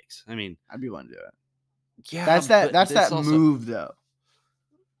up picks. I mean, I'd be willing to do it. Yeah, that's that move though.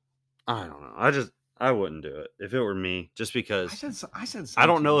 I don't know. I wouldn't do it if it were me, just because I said I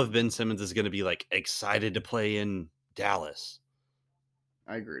don't know if Ben Simmons is gonna be excited to play in Dallas.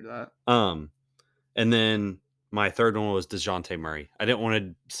 I agree with that. And then my third one was DeJounte Murray. I didn't want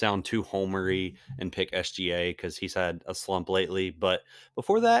to sound too homery and pick SGA because he's had a slump lately. But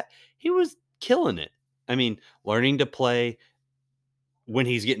before that, he was killing it. I mean, learning to play when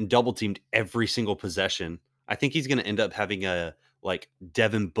he's getting double teamed every single possession. I think he's going to end up having a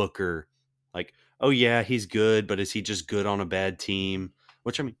Devin Booker. Oh yeah, he's good, but is he just good on a bad team?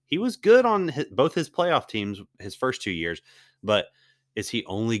 Which, I mean, he was good on both his playoff teams his first 2 years. But is he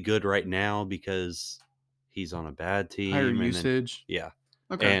only good right now because he's on a bad team? Higher usage. Yeah.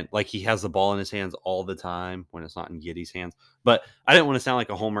 Okay. And he has the ball in his hands all the time when it's not in Giddey's hands. But I didn't want to sound like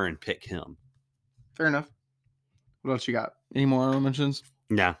a homer and pick him. Fair enough. What else you got? Any more honorable mentions?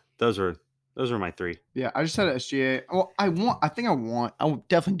 Yeah, those are my 3. Yeah, I just said SGA. Well, I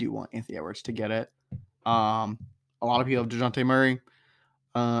definitely do want Anthony Edwards to get it. A lot of people have DeJounte Murray.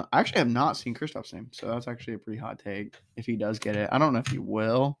 I actually have not seen Kristaps' name, so that's actually a pretty hot take if he does get it. I don't know if he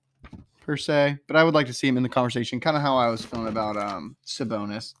will, per se, but I would like to see him in the conversation, kind of how I was feeling about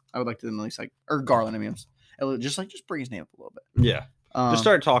Sabonis. I would like to at least or Garland, I mean, just bring his name up a little bit. Yeah. Just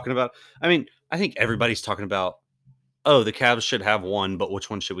start talking about, I mean, I think everybody's talking about, oh, the Cavs should have one, but which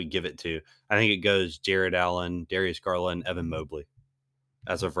one should we give it to? I think it goes Jared Allen, Darius Garland, Evan Mobley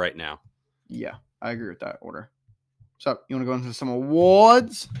as of right now. Yeah, I agree with that order. So, you want to go into some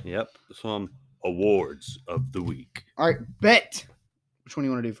awards? Yep, some awards of the week. All right, bet. Which one do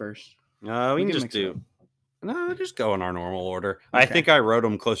you want to do first? We We can can just mix it up. do. No, just go in our normal order. I Okay. think I wrote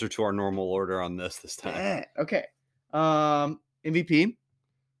them closer to our normal order on this time. Yeah. Okay. MVP.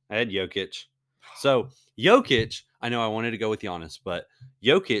 I had Jokic. So Jokic, I know I wanted to go with Giannis, but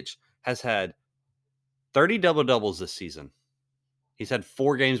Jokic has had 30 double doubles this season. He's had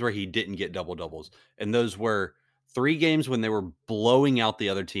 4 games where he didn't get double doubles, and those were 3 games when they were blowing out the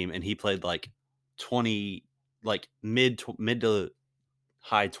other team, and he played like 20, like mid to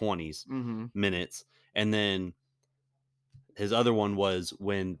high 20s Mm-hmm. minutes, and then his other one was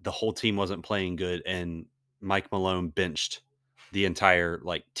when the whole team wasn't playing good, and Mike Malone benched the entire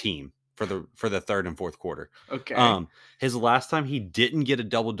like team for the third and fourth quarter. Okay. His last time he didn't get a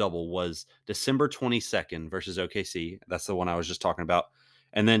double double was December 22nd versus OKC. That's the one I was just talking about.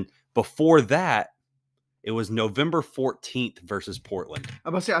 And then before that, it was November 14th versus Portland.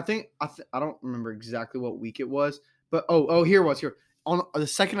 I'm about to say I don't remember exactly what week it was, but here it was here on the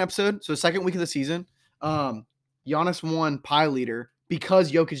second episode. So the second week of the season, Giannis won pie leader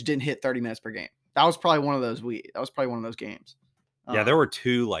because Jokic didn't hit 30 minutes per game. That was probably one of those games. Yeah, there were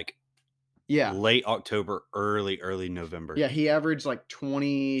 2 like Yeah. late October, early November. Yeah, he averaged like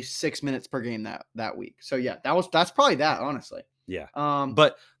 26 minutes per game that week. So yeah, that's probably that, honestly. Yeah.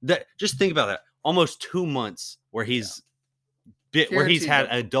 But But just think about that. Almost 2 months where he's where he's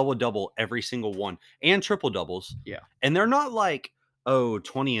Guaranteed had double. a double every single one and triple doubles. Yeah. And they're not like,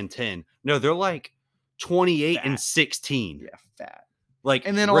 20 and 10. No, they're like 28 and Fat. 16. Yeah, fat. Like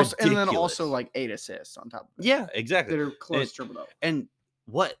And then also like 8 assists on top of it. Yeah, exactly. That are close to triple double. And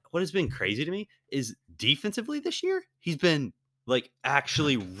what has been crazy to me is defensively this year, he's been like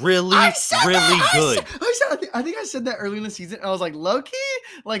actually really good. I think I said that early in the season. I was like, low key,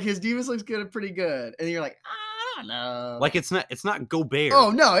 like his defense looks good, pretty good. And you're like, I don't know. Like it's not Gobert.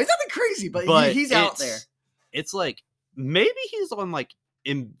 Oh no, it's nothing crazy, but he's out there. It's like maybe he's on like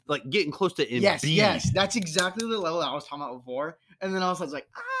getting close to Embiid. Yes, that's exactly the level I was talking about before. And then I was like,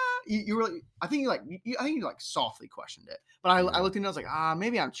 you really, I think you softly questioned it, but I looked and I was like,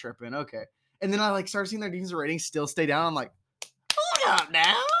 maybe I'm tripping. Okay, and then I like started seeing their defensive ratings still stay down. I'm like, hold up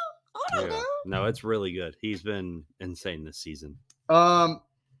now. I don't know. No, it's really good. He's been insane this season.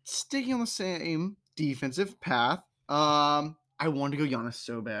 Sticking on the same defensive path. I wanted to go Giannis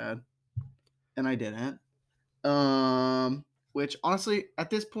so bad, and I didn't. Which honestly, at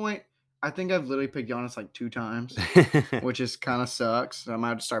this point, I think I've literally picked Giannis like 2 times, which is kind of sucks. So I might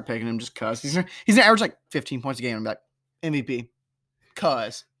have to start picking him just cause he's gonna average like 15 points a game. I'm like MVP,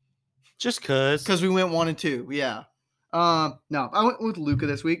 just cause we went 1 and 2. Yeah. No, I went with Luka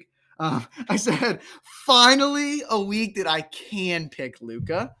this week. I said finally a week that I can pick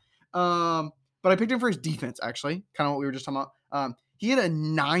Luka. But I picked him for his defense actually, kind of what we were just talking about. He had a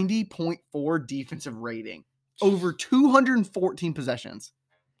 90.4 defensive rating over 214 possessions.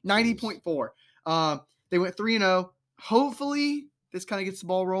 90.4. They went 3-0. Hopefully, this kind of gets the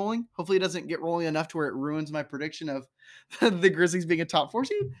ball rolling. Hopefully, it doesn't get rolling enough to where it ruins my prediction of the Grizzlies being a top 4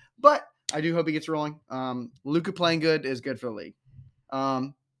 seed. But I do hope he gets rolling. Luka playing good is good for the league.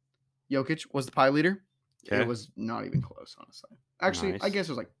 Jokic was the pie leader. Okay. It was not even close, honestly. Actually, nice. I guess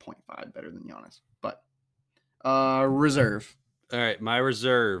it was like 0.5 better than Giannis. But reserve. All right, my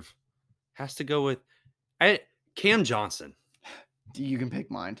reserve has to go with Cam Johnson. You can pick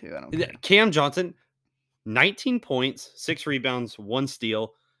mine too. I don't care. Cam Johnson, 19 points, 6 rebounds, 1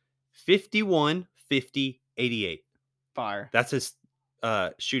 steal, 51, 50, 88. Fire. That's his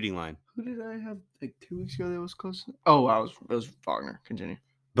shooting line. Who did I have like 2 weeks ago that was close? Oh, it was Wagner. Continue.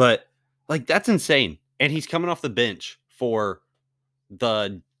 But like that's insane. And he's coming off the bench for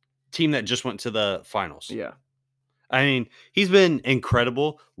the team that just went to the finals. Yeah. I mean, he's been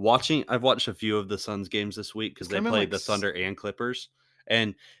incredible watching. I've watched a few of the Suns games this week because they played the Thunder and Clippers,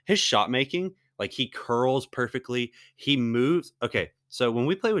 and his shot making, like he curls perfectly. He moves. Okay. So when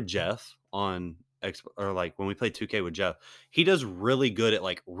we play with Jeff when we play 2K with Jeff, he does really good at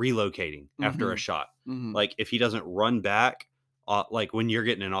like relocating after a shot. Mm-hmm. Like if he doesn't run back, like when you're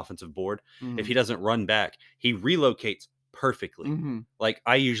getting an offensive board, if he doesn't run back, he relocates perfectly. Like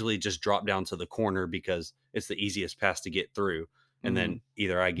I usually just drop down to the corner because it's the easiest pass to get through, and then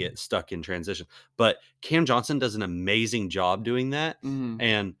either I get stuck in transition. But Cam Johnson does an amazing job doing that,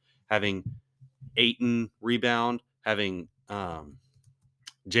 and having Ayton rebound, having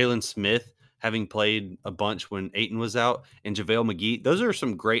Jalen Smith having played a bunch when Ayton was out, and JaVale McGee, those are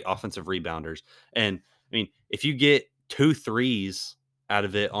some great offensive rebounders. And I mean, if you get 2 threes out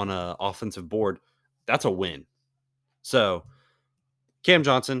of it on an offensive board, that's a win. So Cam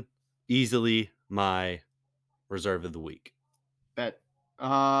Johnson, easily my reserve of the week. Bet.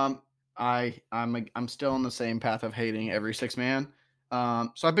 I'm still on the same path of hating every 6 man.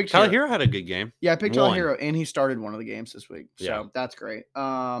 So I picked Tyler Hero. Hero had a good game. Yeah, I picked Tyler Won. Hero, and he started one of the games this week. So Yeah. that's great.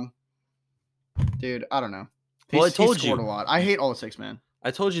 Dude, I don't know. Well, I He told scored you. a lot. I hate all the 6-man.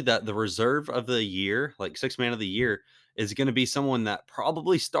 I told you that the reserve of the year, like 6-man of the year, is going to be someone that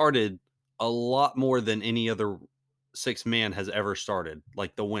probably started a lot more than any other 6-man has ever started,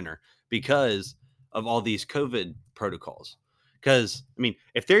 like the winner, because of all these COVID protocols. Because, I mean,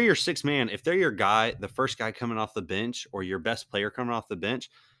 if they're your 6-man, if they're your guy, the first guy coming off the bench or your best player coming off the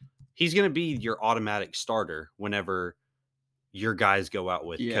bench, he's going to be your automatic starter whenever your guys go out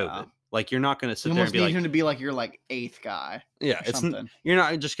with COVID. Like, you're not going to sit You there almost and be need like, him to be like your like 8th guy. yeah, or it's something. you're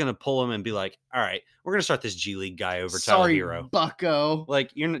not just going to pull him and be like, all right, we're going to start this G League guy over Tyler Sorry, Hero. bucko.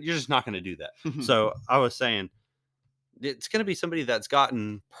 Like, you're just not going to do that. So I was saying, it's going to be somebody that's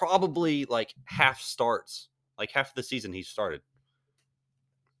gotten probably like half starts, like half of the season he started.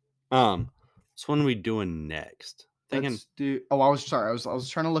 So what are we doing next? Let's do. Oh, I was sorry. I was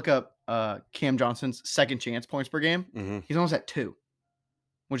trying to look up Cam Johnson's second chance points per game. Mm-hmm. He's almost at 2,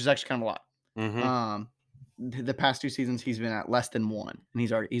 which is actually kind of a lot. Mm-hmm. The past 2 seasons he's been at less than 1,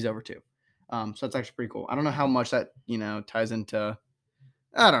 and he's over 2. So that's actually pretty cool. I don't know how much that ties into.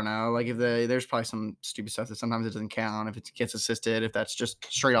 I don't know. Like if there's probably some stupid stuff that sometimes it doesn't count if it gets assisted, if that's just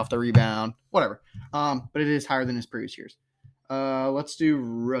straight off the rebound, whatever. But it is higher than his previous years. Let's do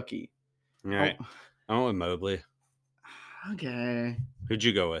rookie. All right. I went with Mobley. Okay. Who'd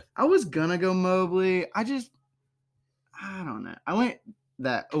you go with? I was gonna go Mobley. I don't know. I went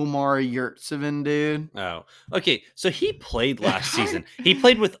that Omar Yurtseven dude. Oh, okay. So he played last season. He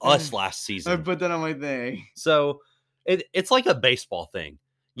played with us last I season. put that on my thing. So it's like a baseball thing.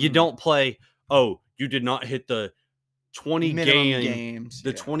 You don't play. Oh, you did not hit the 20 games.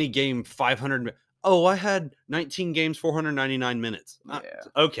 The 20 game 500. Oh, I had 19 games, 499 minutes. Yeah.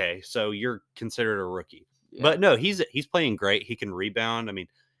 Okay, so you're considered a rookie. Yeah. But no, he's playing great. He can rebound. I mean,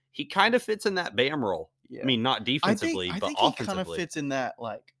 he kind of fits in that Bam role. Yeah. I mean, not defensively, I but think offensively. he kind of fits in that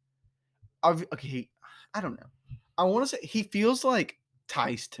like. Okay, I don't know. I want to say he feels like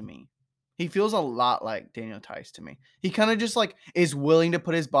Tice to me. He feels a lot like Daniel Tice to me. He kind of just like is willing to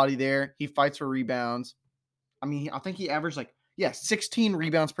put his body there. He fights for rebounds. I mean, I think he averaged 16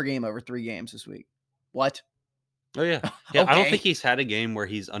 rebounds per game over 3 games this week. What? Oh yeah. Yeah. I don't Okay. think he's had a game where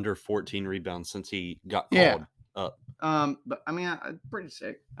he's under 14 rebounds since he got called up. But I mean, pretty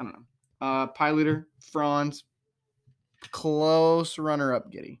sick. I don't know. Pie leader, Franz, close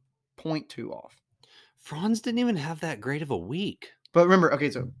runner-up Giddy, 0.2 off. Franz didn't even have that great of a week. But remember, okay,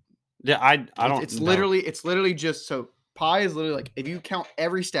 so yeah, I don't. It's literally just so Pie is literally like if you count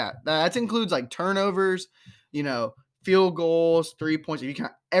every stat that includes like turnovers, field goals, 3 points. If you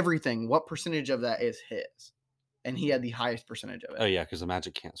count everything, what percentage of that is his? And he had the highest percentage of it. Oh yeah, because the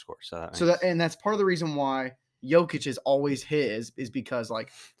Magic can't score. So that's part of the reason why Jokic is always his is because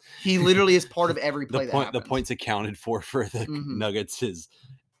like he literally is part of every play. The points accounted for the Nuggets is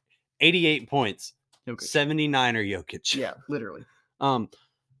 88 points. Jokic. 79 are Jokic. Yeah, literally.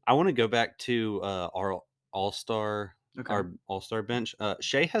 I want to go back to our All-Star bench.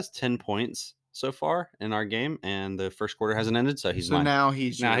 Shea has 10 points so far in our game, and the first quarter hasn't ended, so he's now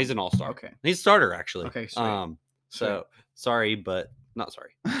he's an All-Star. Okay, he's a starter actually. Okay, sweet. So sorry, but not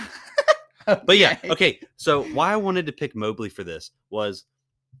sorry. Okay. But yeah, okay. So why I wanted to pick Mobley for this was,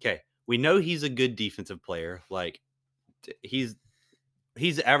 okay, we know he's a good defensive player. Like he's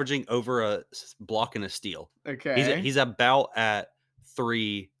averaging over a block and a steal. Okay. He's about at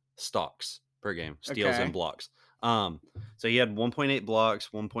 3 stocks per game, steals and blocks. So he had 1.8 blocks,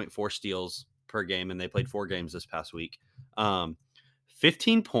 1.4 steals per game, and they played 4 games this past week.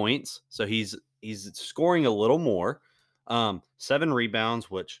 15 points, so he's scoring a little more. 7 rebounds,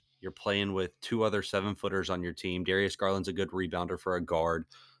 which you're playing with 2 other 7-footers on your team. Darius Garland's a good rebounder for a guard.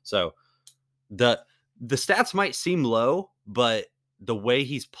 So the stats might seem low, but the way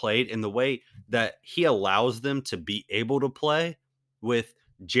he's played and the way that he allows them to be able to play with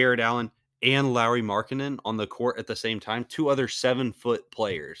Jared Allen and Lauri Markkanen on the court at the same time, 2 other 7-foot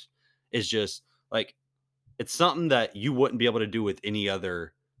players, is just like, it's something that you wouldn't be able to do with any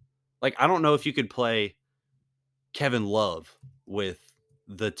other. Like, I don't know if you could play Kevin Love with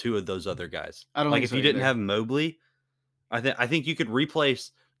the 2 of those other guys. I don't like think if so you didn't either. have Mobley, I think you could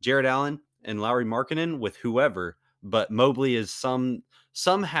replace Jared Allen and Lauri Markkanen with whoever, but Mobley is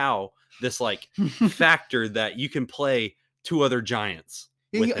somehow this like factor that you can play 2 other giants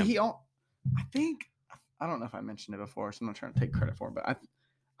with him. I think, I don't know if I mentioned it before, so I'm not trying to take credit for it, but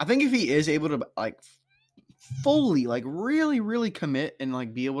I think if he is able to like fully like really, really commit and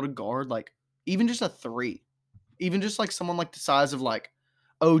like be able to guard like even just a 3, even just like someone like the size of like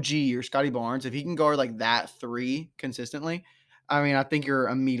OG or Scotty Barnes, if he can guard like that 3 consistently, I mean, I think you're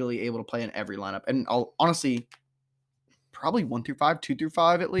immediately able to play in every lineup. And honestly, probably 1 through 5, 2 through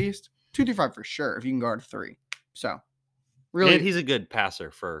 5 at least. 2 through 5 for sure if you can guard 3. So, really. And he's a good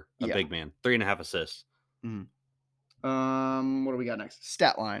passer for a Yeah. big man. 3.5 assists. What do we got next?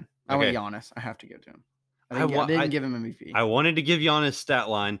 Stat line. I want Giannis. I have to give it to him. I didn't give him MVP. I wanted to give Giannis stat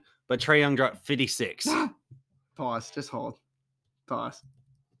line, but Trae Young dropped 56. Pause. Just hold. Pause.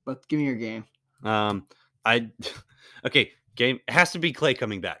 But give me your game. Game. It has to be Clay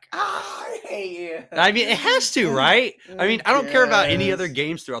coming back. I hate you. I mean, it has to, right? I mean, I don't care about any other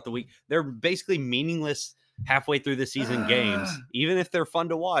games throughout the week. They're basically meaningless halfway through the season games, even if they're fun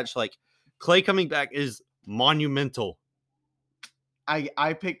to watch. Like, Clay coming back is monumental.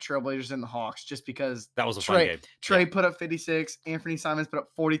 I picked Trailblazers and the Hawks just because that was a fun game. Trae put up 56. Anthony Simons put up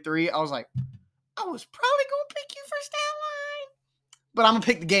 43. I was like, I was probably going to pick you for stat line. But I'm going to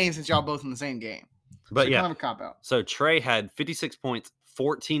pick the game since y'all both in the same game. But so kind of a cop-out. So Trae had 56 points,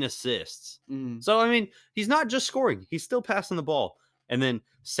 14 assists. Mm. So, I mean, he's not just scoring. He's still passing the ball. And then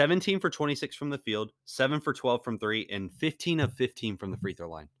 17 for 26 from the field, 7 for 12 from 3, and 15 of 15 from the free throw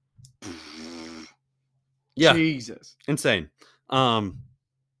line. Yeah. Jesus. Insane.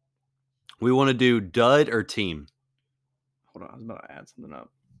 We want to do dud or team? Hold on. I was about to add something up.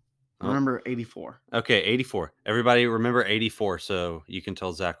 Remember 84. Okay, 84. Everybody remember 84, so you can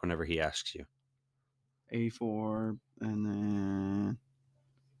tell Zach whenever he asks you. 84, and then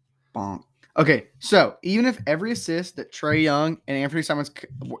bonk. Okay, so even if every assist that Trae Young and Anthony Simons,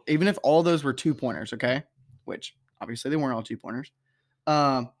 even if all those were 2-pointers, okay, which obviously they weren't all 2-pointers,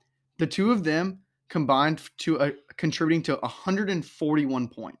 the two of them combined to contributing to 141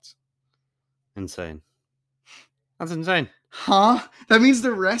 points. Insane. That's insane. Huh? That means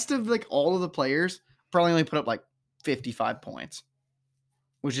the rest of like all of the players probably only put up like 55 points,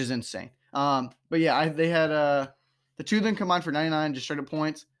 which is insane. But yeah, they had the two of them combined for 99 just straight up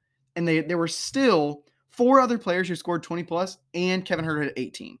points, and there were still 4 other players who scored 20 plus, and Kevin Huerter had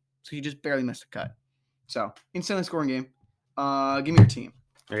 18, so he just barely missed a cut. So insanely scoring game. Give me your team.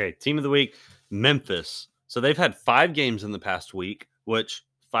 Okay, team of the week, Memphis. So they've had 5 games in the past week, which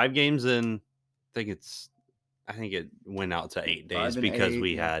 5 games in, I think it went out to 8 days because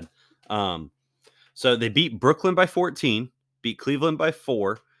we had. So they beat Brooklyn by 14, beat Cleveland by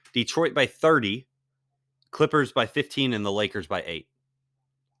 4, Detroit by 30, Clippers by 15, and the Lakers by 8.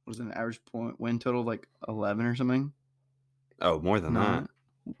 Was it an average point win total of like 11 or something? Oh, more than that.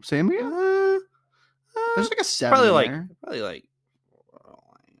 Same again? There's like a 7 probably like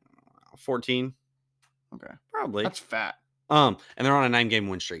 14. Okay. Probably. That's fat. And they're on a 9-game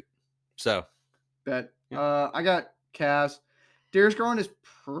win streak. So. Bet. Yeah. I got Cavs. Darius Garland is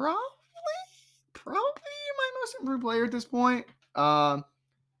probably my most improved player at this point.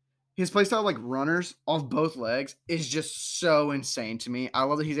 His play style, like runners off both legs, is just so insane to me. I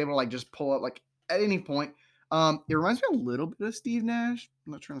love that he's able to like just pull up like at any point. It reminds me a little bit of Steve Nash.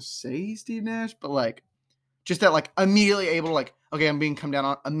 I'm not trying to say he's Steve Nash, but like just that like immediately able to like, okay, I'm being come down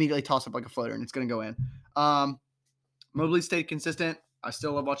on, immediately toss up like a floater and it's gonna go in. Mobley stayed consistent. I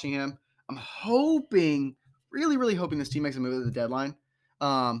still love watching him. I'm hoping, really hoping this team makes a move at the deadline.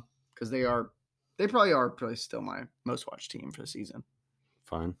 Because they probably are still my most watched team for the season.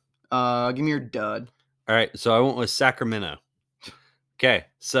 Fine. Give me your dud. All right, so I went with Sacramento. Okay,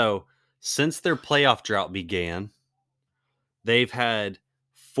 so since their playoff drought began, they've had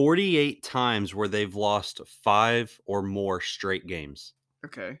 48 times where they've lost 5 or more straight games.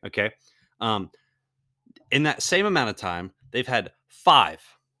 Okay. In that same amount of time, they've had 5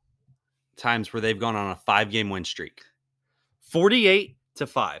 times where they've gone on a 5-game win streak. 48 to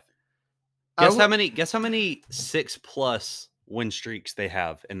 5. Guess how many 6+ win streaks they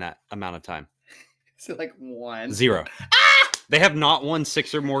have in that amount of time? Is it like 1? 0. They have not won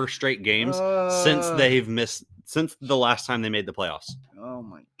 6 or more straight games since the last time they made the playoffs. Oh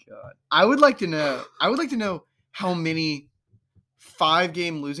my god. I would like to know how many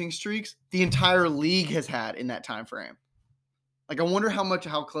 5-game losing streaks the entire league has had in that time frame. Like, I wonder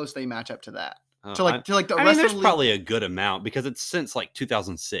how close they match up to that. The rest of the league. There's probably a good amount because it's since like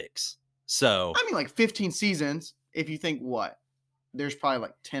 2006. So I mean, like 15 seasons. If you think there's probably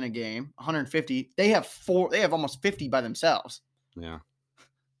like 10 a game, 150. They have almost 50 by themselves. Yeah,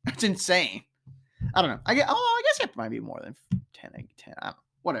 that's insane. I don't know. I guess it might be more than 10. 10. I don't know.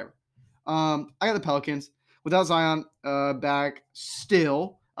 Whatever. I got the Pelicans without Zion back.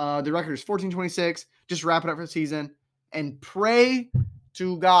 Still, the record is 14-26. Just wrap it up for the season and pray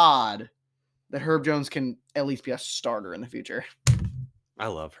to God that Herb Jones can at least be a starter in the future. I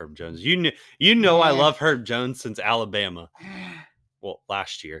love Herb Jones. I love Herb Jones since Alabama. Well,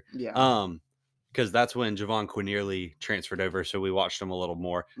 last year. Yeah. because that's when Javon Quinierly transferred over. So we watched him a little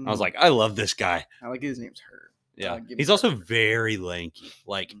more. I was Mhm. like, I love this guy. I like his name's Hurt. Yeah. give me He's Hurt. also very lanky,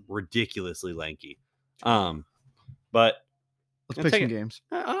 like Mhm. ridiculously lanky. True. But Let's I'll pick take some it. games.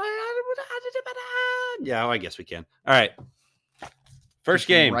 Yeah, I guess we can. All right. First Just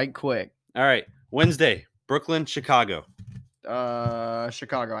game. right quick. All right. Wednesday, Brooklyn, Chicago.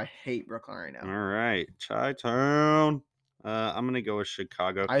 Chicago. I hate Brooklyn right All now. right. Chi-Town. I'm going to go with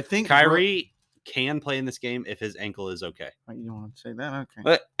Chicago. I think Kyrie can play in this game if his ankle is okay. You don't want to say that? Okay.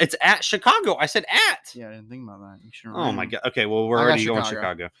 But it's at Chicago. I said at. Yeah, I didn't think about that. You should. Oh my God. Okay. Well, we're I got already going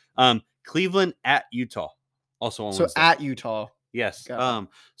Chicago. Cleveland at Utah. Also on So Wednesday. at Utah. Yes. Got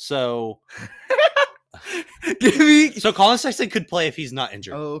So Give me. so Colin Sexton could play if he's not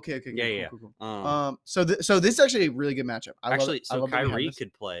injured. Oh, okay. Yeah. Cool. So So this is actually a really good matchup. I actually, love that we have Kyrie this.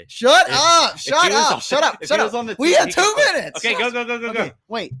 could play. Shut If- up! if Shut he was up! on- Shut up! if Shut he up! was on the We team, have he 2 could play. minutes. Okay, go. Okay,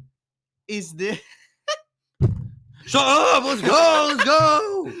 wait. Is this? Shut up! Let's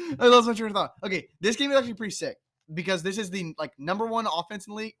go! I lost my train of thought. Okay, this game is actually pretty sick because this is the number 1 offense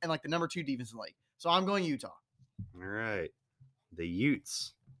in the league and the number 2 defense in the league. So I'm going Utah. All right, the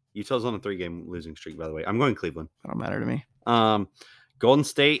Utes. Utah's on a 3-game losing streak, by the way. I'm going Cleveland. That don't matter to me. Golden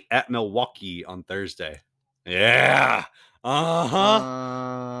State at Milwaukee on Thursday. Yeah.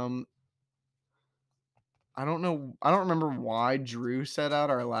 I don't know. I don't remember why Drew set out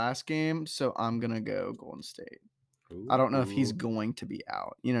our last game, so I'm gonna go Golden State. I don't know if he's Ooh. going to be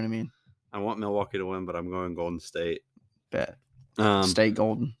out. You know what I mean? I want Milwaukee to win, but I'm going Golden State. Bet. Stay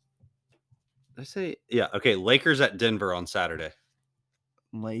Golden. I say yeah. Okay, Lakers at Denver on Saturday.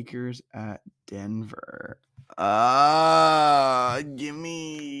 Lakers at Denver. Give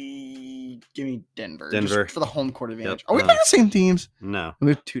me Denver. Denver. Just for the home court advantage. Yep. Are we playing the same teams? No, We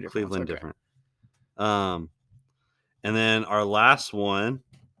have 2 different Cleveland ones. Okay. different. And then our last one,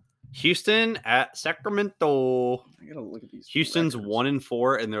 Houston at Sacramento. I gotta look at these. Houston's records.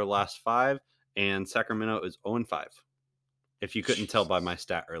 1-4 in their last 5, and Sacramento is 0-5. If you couldn't tell by my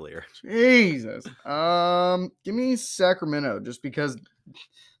stat earlier. Jesus. Give me Sacramento just because.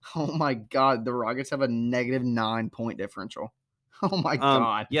 Oh my God, the Rockets have a negative 9-point differential. Oh my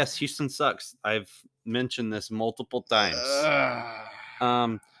God. Yes, Houston sucks. I've mentioned this multiple times.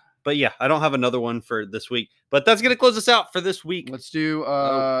 But yeah, I don't have another one for this week. But that's gonna close us out for this week. Let's do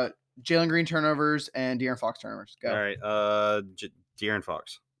Jalen Green turnovers and De'Aaron Fox turnovers. Go. All right, De'Aaron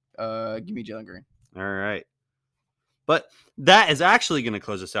Fox. Give me Jalen Green. All right. But that is actually going to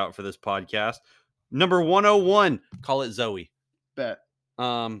close us out for this podcast. Number 101, call it Zoe. Bet.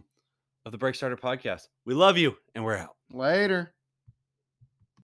 Of the Break Starter podcast. We love you, and we're out. Later.